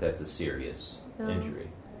again, that's a serious injury.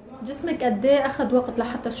 جسمك قد ايه اخذ وقت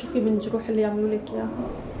لحتى تشوفي من الجروح اللي يعملوا لك اياها؟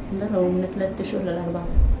 ده من 3 شهور ل4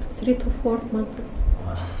 3 to 4 months.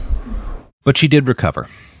 But she did recover,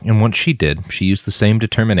 and once she did, she used the same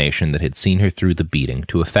determination that had seen her through the beating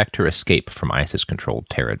to effect her escape from ISIS-controlled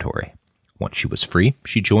territory. Once she was free,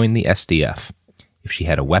 she joined the SDF. If she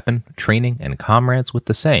had a weapon, training, and comrades with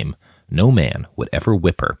the same, no man would ever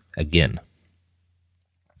whip her again.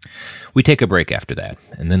 We take a break after that,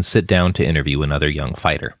 and then sit down to interview another young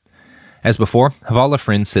fighter. As before, Haval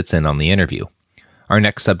Afrin sits in on the interview. Our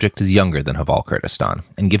next subject is younger than Haval Kurdistan,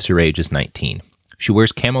 and gives her age as 19. She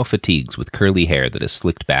wears camo fatigues with curly hair that is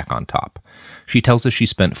slicked back on top. She tells us she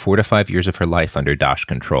spent 4 to 5 years of her life under Daesh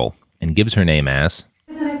control, and gives her name as...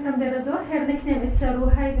 From the resort, her nickname is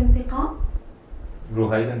Ruhaib Intiqam.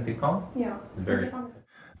 Ruhaib Intiqam? Yeah.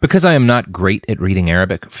 Because I am not great at reading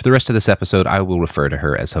Arabic, for the rest of this episode I will refer to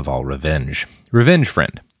her as Haval Revenge. Revenge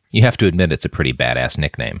friend. You have to admit it's a pretty badass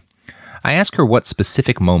nickname. I ask her what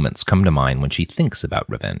specific moments come to mind when she thinks about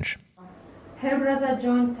revenge. Her brother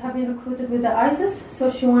have been recruited with the ISIS, so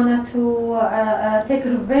she wanted to take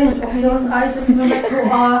revenge of those ISIS members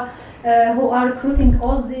who are recruiting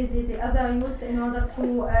all the other youths in order to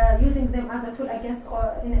using them as a tool against,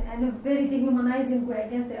 in a very dehumanizing way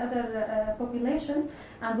against the other population,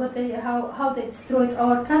 and how they destroyed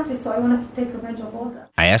our country. So I wanted to take revenge of all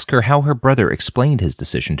that. I ask her how her brother explained his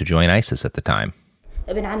decision to join ISIS at the time.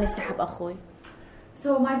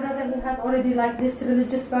 So my brother, he has already like this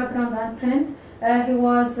religious background and trend. He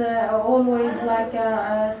was always like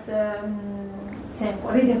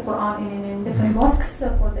reading Quran in different mosques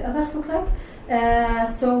for the others look like.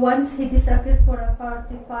 So once he disappeared for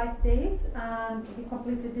 45 days, and he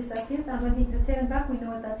completely disappeared. And when he returned back, we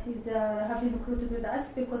know that he's have been recruited with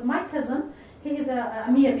ISIS, because my cousin, he is a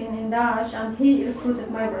Amir in Daesh, and he recruited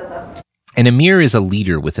my brother. An Amir is a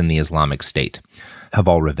leader within the Islamic State.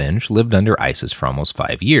 Haval Revenge lived under ISIS for almost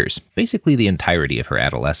 5 years, basically the entirety of her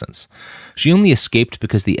adolescence. She only escaped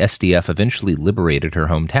because the SDF eventually liberated her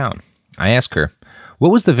hometown. I ask her, what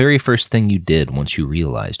was the very first thing you did once you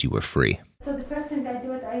realized you were free? So the first thing I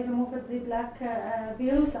did, I removed the black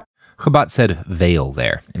veils. Khabat said veil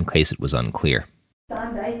there, in case it was unclear.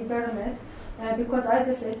 And I burned it. Because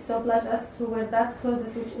ISIS, it's obliged us to wear that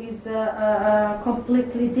clothes, which is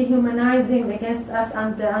completely dehumanizing against us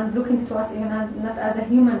and looking to us even not as a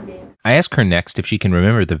human being. I ask her next if she can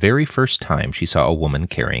remember the very first time she saw a woman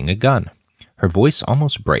carrying a gun. Her voice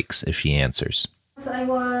almost breaks as she answers. So I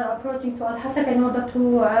was approaching to Al-Hasaka in order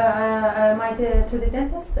to the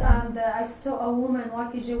dentist, and I saw a woman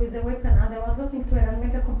YPG with a weapon, and I was looking to her and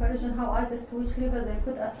make a comparison how ISIS, to which level they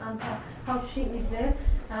put us, and how she is there,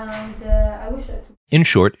 and I wish it. In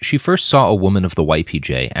short, she first saw a woman of the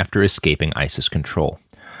YPJ after escaping ISIS control.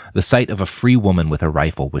 The sight of a free woman with a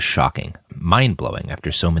rifle was shocking, mind-blowing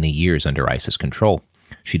after so many years under ISIS control.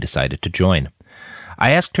 She decided to join.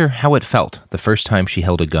 I asked her how it felt the first time she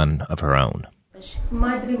held a gun of her own.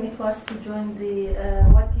 My dream, it was to join the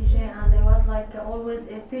YPJ, and I was like always,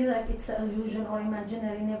 I feel like it's an illusion or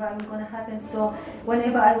imaginary, never going to happen. So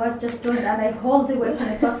whenever I was just joined and I hold the weapon,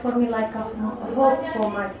 it was for me like a hope for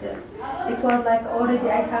myself. It was like already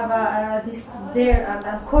I have this dare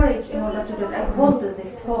and courage in order to do it. I hold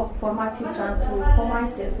this hope for my future and for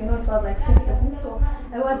myself. You know, it was like physical thing. So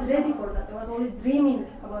I was ready for that. I was only dreaming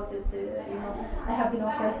about it. I have been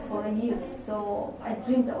oppressed for years, so I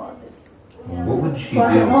dreamed about this. What would she do? It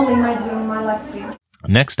was do? only my dream, my life dream.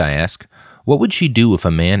 Next, I ask, what would she do if a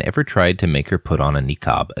man ever tried to make her put on a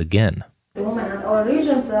niqab again? The woman and our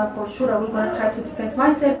regions, for sure, I'm going to try to defend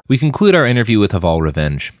myself. We conclude our interview with Haval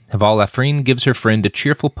Revenge. Haval Afrin gives her friend a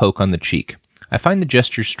cheerful poke on the cheek. I find the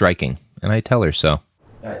gesture striking, and I tell her so.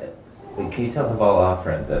 Can you tell Haval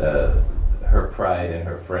Afrin that her pride in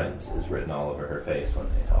her friends is written all over her face when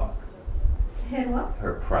they talk? Her what?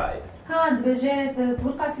 Her pride. هاد بجيت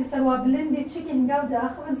تقول قاسي سلوى بلندي تشيكن جودة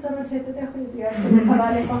أخوان سلوى جيت تأخذ بيا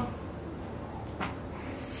حواليها.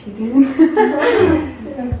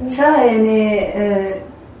 شا يعني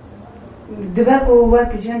دباكو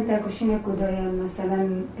واك جنتا كوشينة كودايا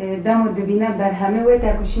مثلا دامو دبينا برهمه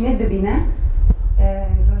ويتا كوشينة دبينا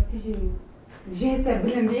راستيجي As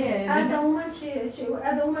a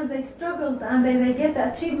woman, they struggled and they get the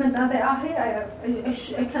achievements and they are here.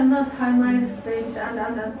 I cannot hide my respect and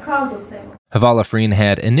I'm proud of them. Haval Afrin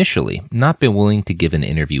had initially not been willing to give an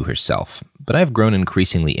interview herself, but I've grown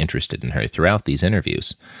increasingly interested in her throughout these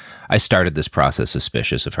interviews. I started this process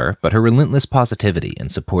suspicious of her, but her relentless positivity and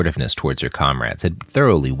supportiveness towards her comrades had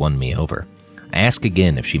thoroughly won me over. I ask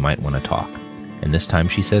again if she might want to talk, and this time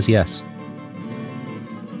she says yes.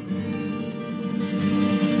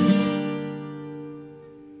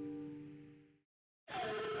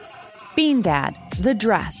 Bean Dad, The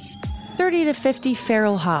Dress, 30 to 50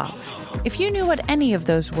 Feral Hogs. If you knew what any of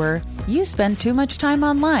those were, you spend too much time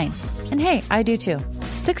online. And hey, I do too.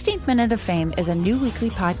 16th Minute of Fame is a new weekly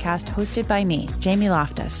podcast hosted by me, Jamie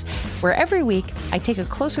Loftus, where every week I take a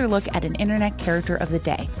closer look at an internet character of the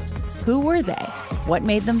day. Who were they? What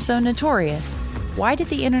made them so notorious? Why did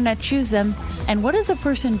the internet choose them? And what does a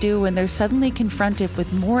person do when they're suddenly confronted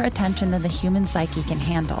with more attention than the human psyche can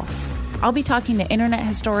handle? I'll be talking to internet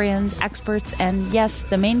historians, experts, and yes,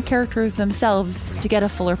 the main characters themselves to get a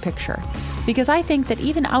fuller picture. Because I think that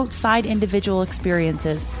even outside individual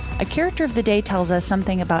experiences, a character of the day tells us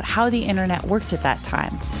something about how the internet worked at that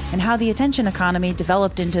time. and how the attention economy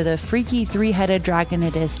developed into the freaky three-headed dragon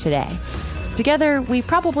it is today. Together, we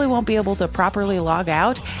probably won't be able to properly log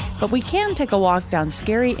out, but we can take a walk down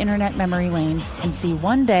scary internet memory lane and see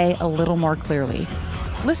one day a little more clearly.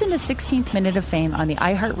 Listen to 16th Minute of Fame on the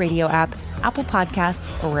iHeartRadio app, Apple Podcasts,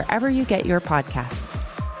 or wherever you get your podcasts.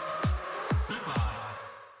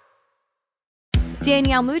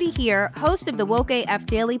 Danielle Moody here, host of the Woke AF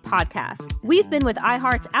Daily podcast. We've been with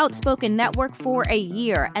iHeart's Outspoken Network for a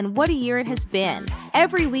year, and what a year it has been.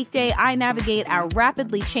 Every weekday, I navigate our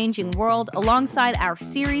rapidly changing world alongside our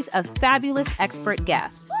series of fabulous expert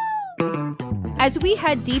guests. As we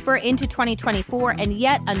head deeper into 2024 and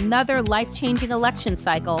yet another life-changing election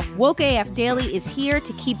cycle, Woke AF Daily is here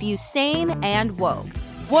to keep you sane and woke.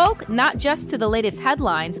 Woke not just to the latest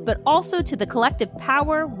headlines, but also to the collective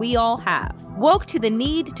power we all have. Woke to the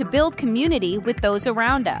need to build community with those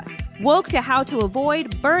around us. Woke to how to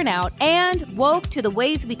avoid burnout, and woke to the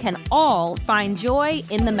ways we can all find joy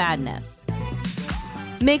in the madness.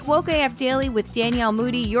 Make Woke AF Daily with Danielle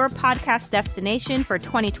Moody your podcast destination for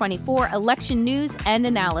 2024 election news and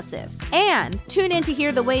analysis. And tune in to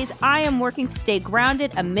hear the ways I am working to stay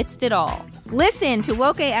grounded amidst it all. Listen to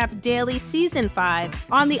Woke AF Daily Season 5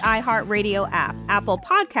 on the iHeartRadio app, Apple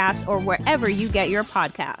Podcasts, or wherever you get your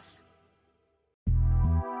podcasts.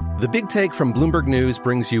 The Big Take from Bloomberg News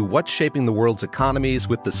brings you what's shaping the world's economies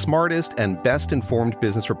with the smartest and best-informed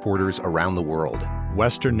business reporters around the world.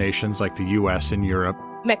 Western nations like the U.S. and Europe.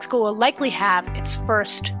 Mexico will likely have its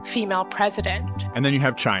first female president. And then you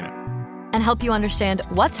have China. And help you understand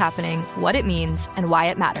what's happening, what it means, and why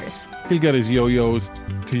it matters. He'll get his yo-yos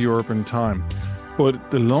to Europe in time.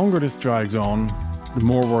 But the longer this drags on, the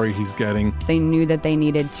more worry he's getting. They knew that they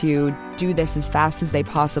needed to do this as fast as they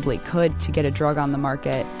possibly could to get a drug on the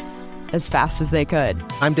market as fast as they could.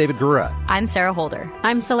 I'm David Gura. I'm Sarah Holder.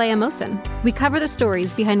 I'm Saleha Mohsen. We cover the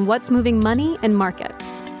stories behind what's moving money and markets.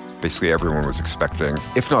 Basically, everyone was expecting,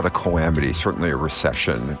 if not a calamity, certainly a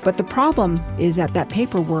recession. But the problem is that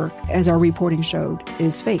paperwork, as our reporting showed,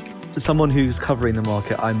 is fake. As someone who's covering the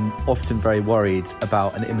market, I'm often very worried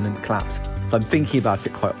about an imminent collapse. So I'm thinking about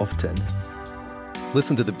it quite often.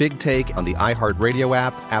 Listen to The Big Take on the iHeartRadio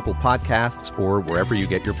app, Apple Podcasts, or wherever you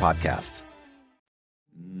get your podcasts.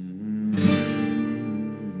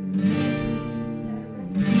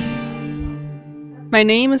 My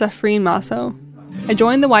name is Afreen Masso. I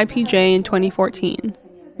joined the YPJ in 2014.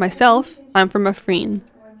 Myself, I'm from Afreen.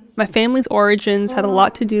 My family's origins had a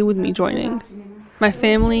lot to do with me joining. My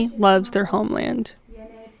family loves their homeland.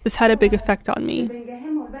 This had a big effect on me.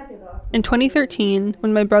 In 2013,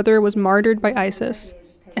 when my brother was martyred by ISIS,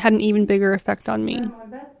 it had an even bigger effect on me.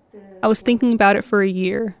 I was thinking about it for a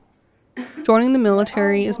year. Joining the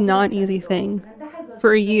military is not an easy thing.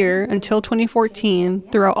 For a year, until 2014,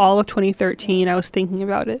 throughout all of 2013, I was thinking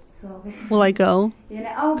about it. Will I go?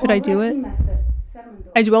 Could I do it?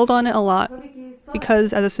 I dwelled on it a lot,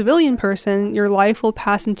 because as a civilian person, your life will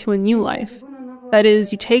pass into a new life. That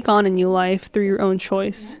is, you take on a new life through your own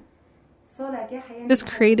choice. This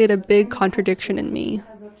created a big contradiction in me.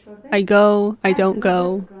 I go, I don't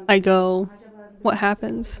go, I go. What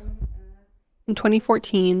happens? In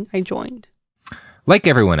 2014, I joined. Like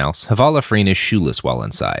everyone else, Haval Afreen is shoeless while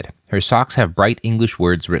inside. Her socks have bright English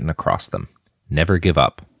words written across them. Never give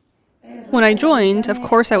up. When I joined, of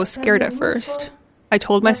course I was scared at first. I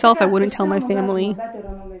told myself I wouldn't tell my family.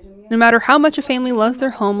 No matter how much a family loves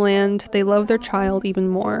their homeland, they love their child even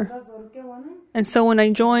more. And so when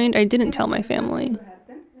I joined, I didn't tell my family.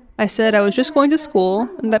 I said I was just going to school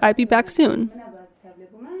and that I'd be back soon.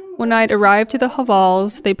 When I'd arrived to the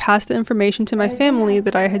Havals, they passed the information to my family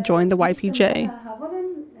that I had joined the YPJ.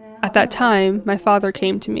 At that time, my father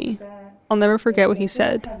came to me. I'll never forget what he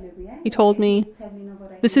said. He told me,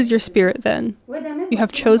 "This is your spirit then. You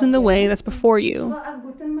have chosen the way that's before you.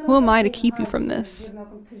 Who am I to keep you from this?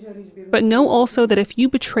 But know also that if you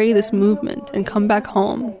betray this movement and come back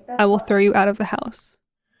home, I will throw you out of the house."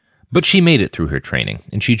 But she made it through her training,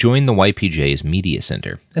 and she joined the YPJ's Media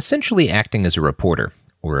Center, essentially acting as a reporter,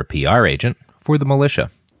 or a PR agent, for the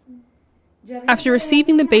militia. After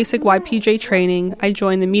receiving the basic YPJ training, I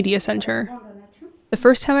joined the Media Center. The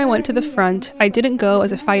first time I went to the front, I didn't go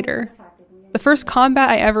as a fighter. The first combat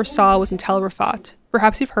I ever saw was in Tel Rifat.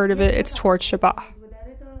 Perhaps you've heard of it, it's towards Shabah.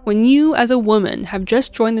 When you, as a woman, have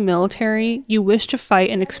just joined the military, you wish to fight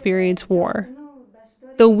and experience war.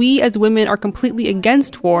 Though we as women are completely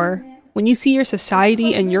against war, when you see your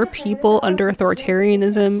society and your people under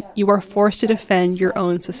authoritarianism, you are forced to defend your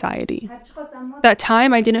own society. That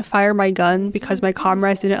time I didn't fire my gun because my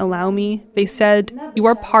comrades didn't allow me. They said, "You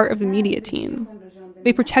are part of the media team."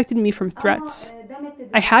 They protected me from threats.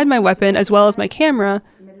 I had my weapon as well as my camera,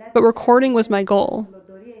 but recording was my goal.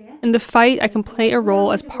 In the fight, I can play a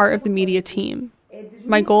role as part of the media team.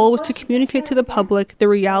 My goal was to communicate to the public the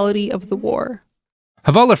reality of the war.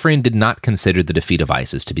 Haval Afrin did not consider the defeat of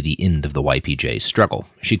ISIS to be the end of the YPJ's struggle.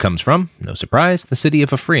 She comes from, no surprise, the city of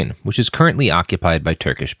Afrin, which is currently occupied by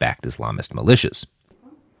Turkish-backed Islamist militias.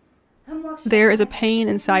 There is a pain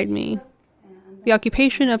inside me. The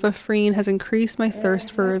occupation of Afrin has increased my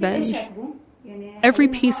thirst for revenge. Every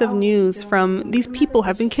piece of news from "these people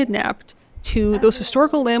have been kidnapped" to "those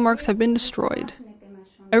historical landmarks have been destroyed."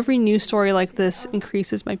 Every news story like this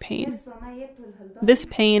increases my pain. This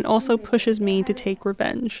pain also pushes me to take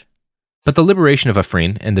revenge. But the liberation of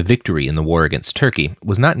Afrin and the victory in the war against Turkey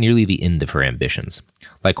was not nearly the end of her ambitions.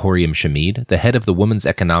 Like Horiam Shamid, the head of the Women's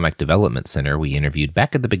Economic Development Center we interviewed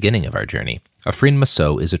back at the beginning of our journey, Afrin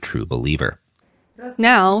Massoud is a true believer.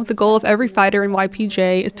 Now, the goal of every fighter in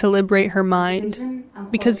YPJ is to liberate her mind.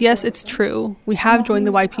 Because yes, it's true, we have joined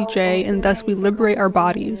the YPJ and thus we liberate our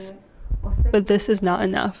bodies. But this is not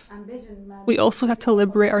enough. We also have to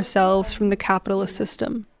liberate ourselves from the capitalist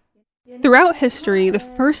system. Throughout history, the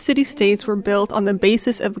first city-states were built on the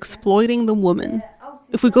basis of exploiting the woman.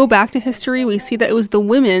 If we go back to history, we see that it was the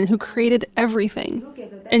women who created everything.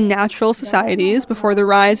 In natural societies, before the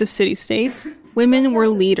rise of city-states, women were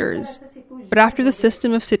leaders. But after the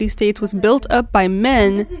system of city-states was built up by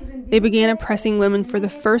men, they began oppressing women for the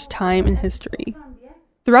first time in history.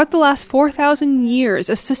 Throughout the last 4,000 years,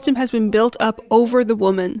 a system has been built up over the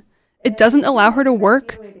woman. It doesn't allow her to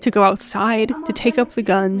work, to go outside, to take up the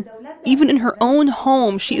gun. Even in her own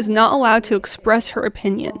home, she is not allowed to express her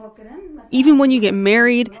opinion. Even when you get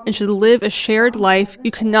married and should live a shared life,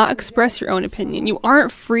 you cannot express your own opinion. You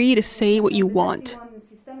aren't free to say what you want.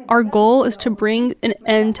 Our goal is to bring an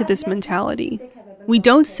end to this mentality. We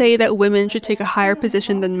don't say that women should take a higher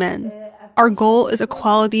position than men. Our goal is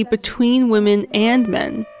equality between women and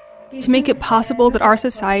men, to make it possible that our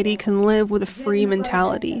society can live with a free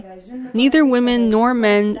mentality. Neither women nor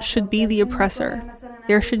men should be the oppressor.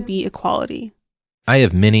 There should be equality. I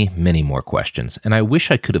have many, many more questions, and I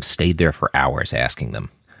wish I could have stayed there for hours asking them.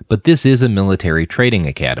 But this is a military training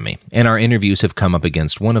academy, and our interviews have come up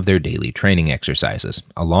against one of their daily training exercises,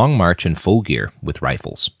 a long march in full gear with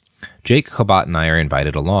rifles. Jake, Chabat, and I are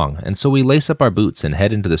invited along, and so we lace up our boots and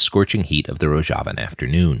head into the scorching heat of the Rojavan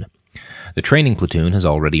afternoon. The training platoon has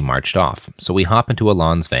already marched off, so we hop into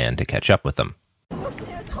Alon's van to catch up with them.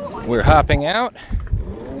 We're hopping out.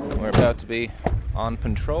 We're about to be on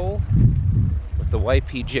patrol with the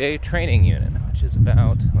YPJ training unit, which is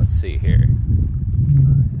about, let's see here,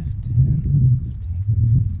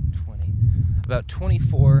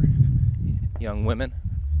 24 young women,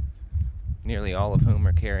 nearly all of whom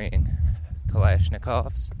are carrying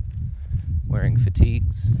Kalashnikovs, wearing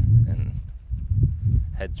fatigues and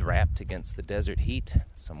heads wrapped against the desert heat,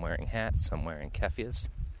 some wearing hats, some wearing keffiyehs.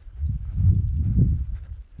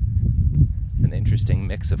 It's an interesting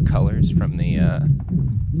mix of colors from the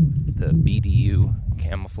BDU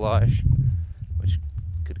camouflage, which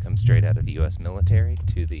could come straight out of the U.S. military,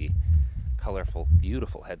 to the colorful,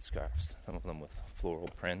 beautiful headscarves, some of them with floral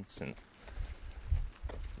prints and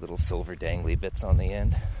little silver dangly bits on the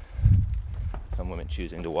end. Some women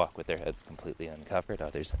choosing to walk with their heads completely uncovered,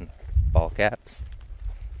 others in ball caps.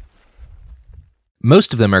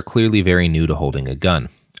 Most of them are clearly very new to holding a gun.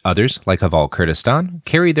 Others, like Haval Kurdistan,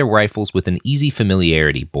 carry their rifles with an easy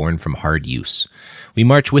familiarity born from hard use. We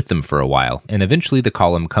march with them for a while, and eventually the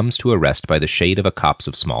column comes to a rest by the shade of a copse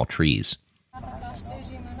of small trees.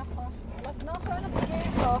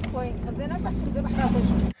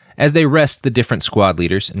 As they rest, the different squad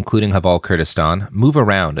leaders, including Haval Kurdistan, move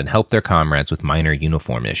around and help their comrades with minor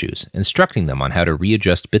uniform issues, instructing them on how to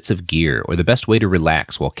readjust bits of gear or the best way to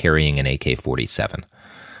relax while carrying an AK-47.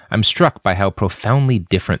 I'm struck by how profoundly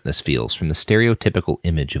different this feels from the stereotypical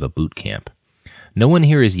image of a boot camp. No one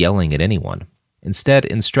here is yelling at anyone. Instead,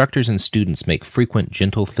 instructors and students make frequent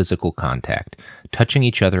gentle physical contact, touching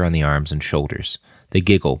each other on the arms and shoulders. They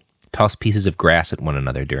giggle, toss pieces of grass at one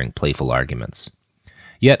another during playful arguments.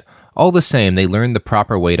 Yet, all the same, they learn the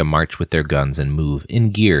proper way to march with their guns and move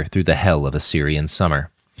in gear through the hell of a Syrian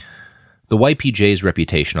summer. The YPJ's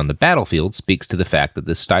reputation on the battlefield speaks to the fact that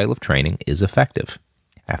this style of training is effective.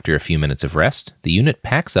 After a few minutes of rest, the unit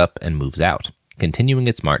packs up and moves out, continuing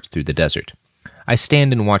its march through the desert. I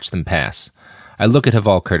stand and watch them pass. I look at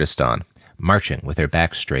Haval Kurdistan, marching with her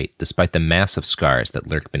back straight despite the massive scars that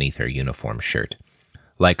lurk beneath her uniform shirt.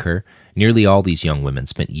 Like her, nearly all these young women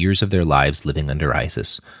spent years of their lives living under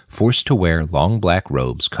ISIS, forced to wear long black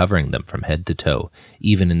robes covering them from head to toe,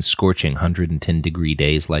 even in scorching 110-degree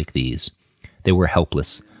days like these. They were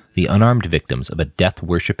helpless, the unarmed victims of a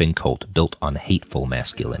death-worshipping cult built on hateful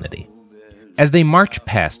masculinity. As they march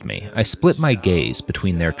past me, I split my gaze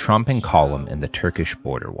between their tromping column and the Turkish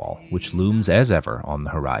border wall, which looms as ever on the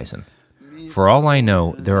horizon. For all I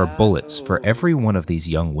know, there are bullets for every one of these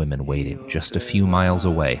young women waiting just a few miles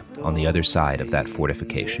away on the other side of that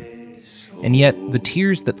fortification. And yet, the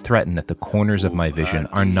tears that threaten at the corners of my vision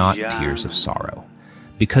are not tears of sorrow,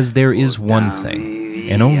 because there is one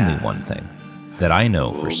thing, and only one thing, that I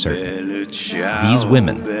know for certain. These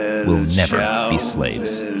women will never be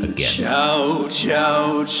slaves again. Ciao,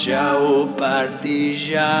 ciao, ciao,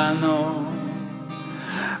 partigiano,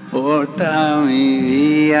 portami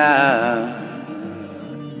via,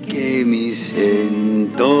 che mi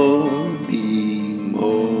sento di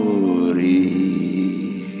morire.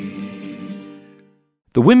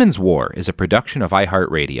 The Women's War is a production of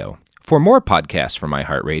iHeartRadio. For more podcasts from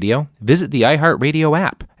iHeartRadio, visit the iHeartRadio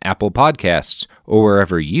app, Apple Podcasts, or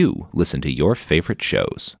wherever you listen to your favorite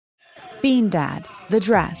shows. Bean Dad, The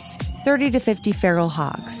Dress, 30 to 50 Feral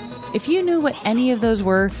Hogs. If you knew what any of those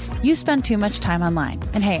were, you spend too much time online.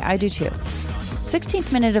 And hey, I do too.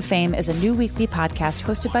 16th Minute of Fame is a new weekly podcast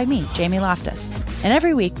hosted by me, Jamie Loftus. And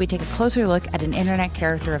every week we take a closer look at an internet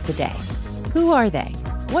character of the day. Who are they?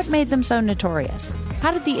 What made them so notorious?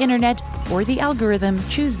 How did the internet or the algorithm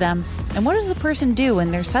choose them? And what does a person do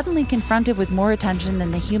when they're suddenly confronted with more attention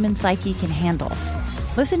than the human psyche can handle?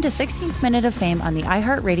 Listen to 16th Minute of Fame on the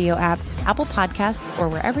iHeartRadio app, Apple Podcasts, or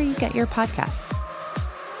wherever you get your podcasts.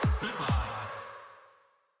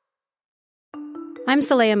 I'm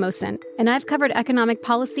Saleha Mohsin, and I've covered economic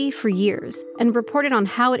policy for years and reported on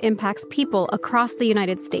how it impacts people across the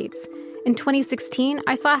United States. In 2016,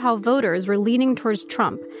 I saw how voters were leaning towards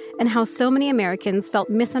Trump and how so many Americans felt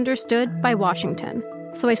misunderstood by Washington.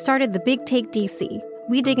 So I started The Big Take DC.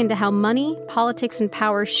 We dig into how money, politics, and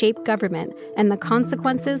power shape government and the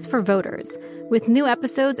consequences for voters. With new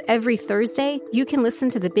episodes every Thursday, you can listen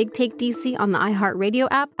to The Big Take DC on the iHeartRadio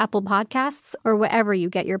app, Apple Podcasts, or wherever you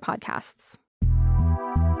get your podcasts.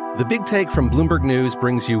 The Big Take from Bloomberg News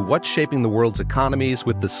brings you what's shaping the world's economies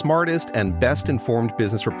with the smartest and best-informed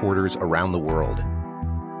business reporters around the world.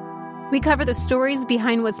 We cover the stories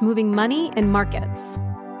behind what's moving money and markets,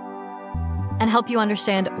 and help you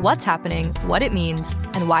understand what's happening, what it means,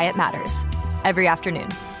 and why it matters. Every afternoon.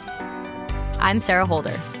 I'm Sarah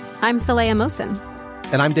Holder. I'm Saleha Mohsin.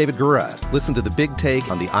 And I'm David Gura. Listen to The Big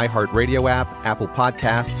Take on the iHeartRadio app, Apple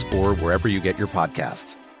Podcasts, or wherever you get your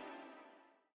podcasts.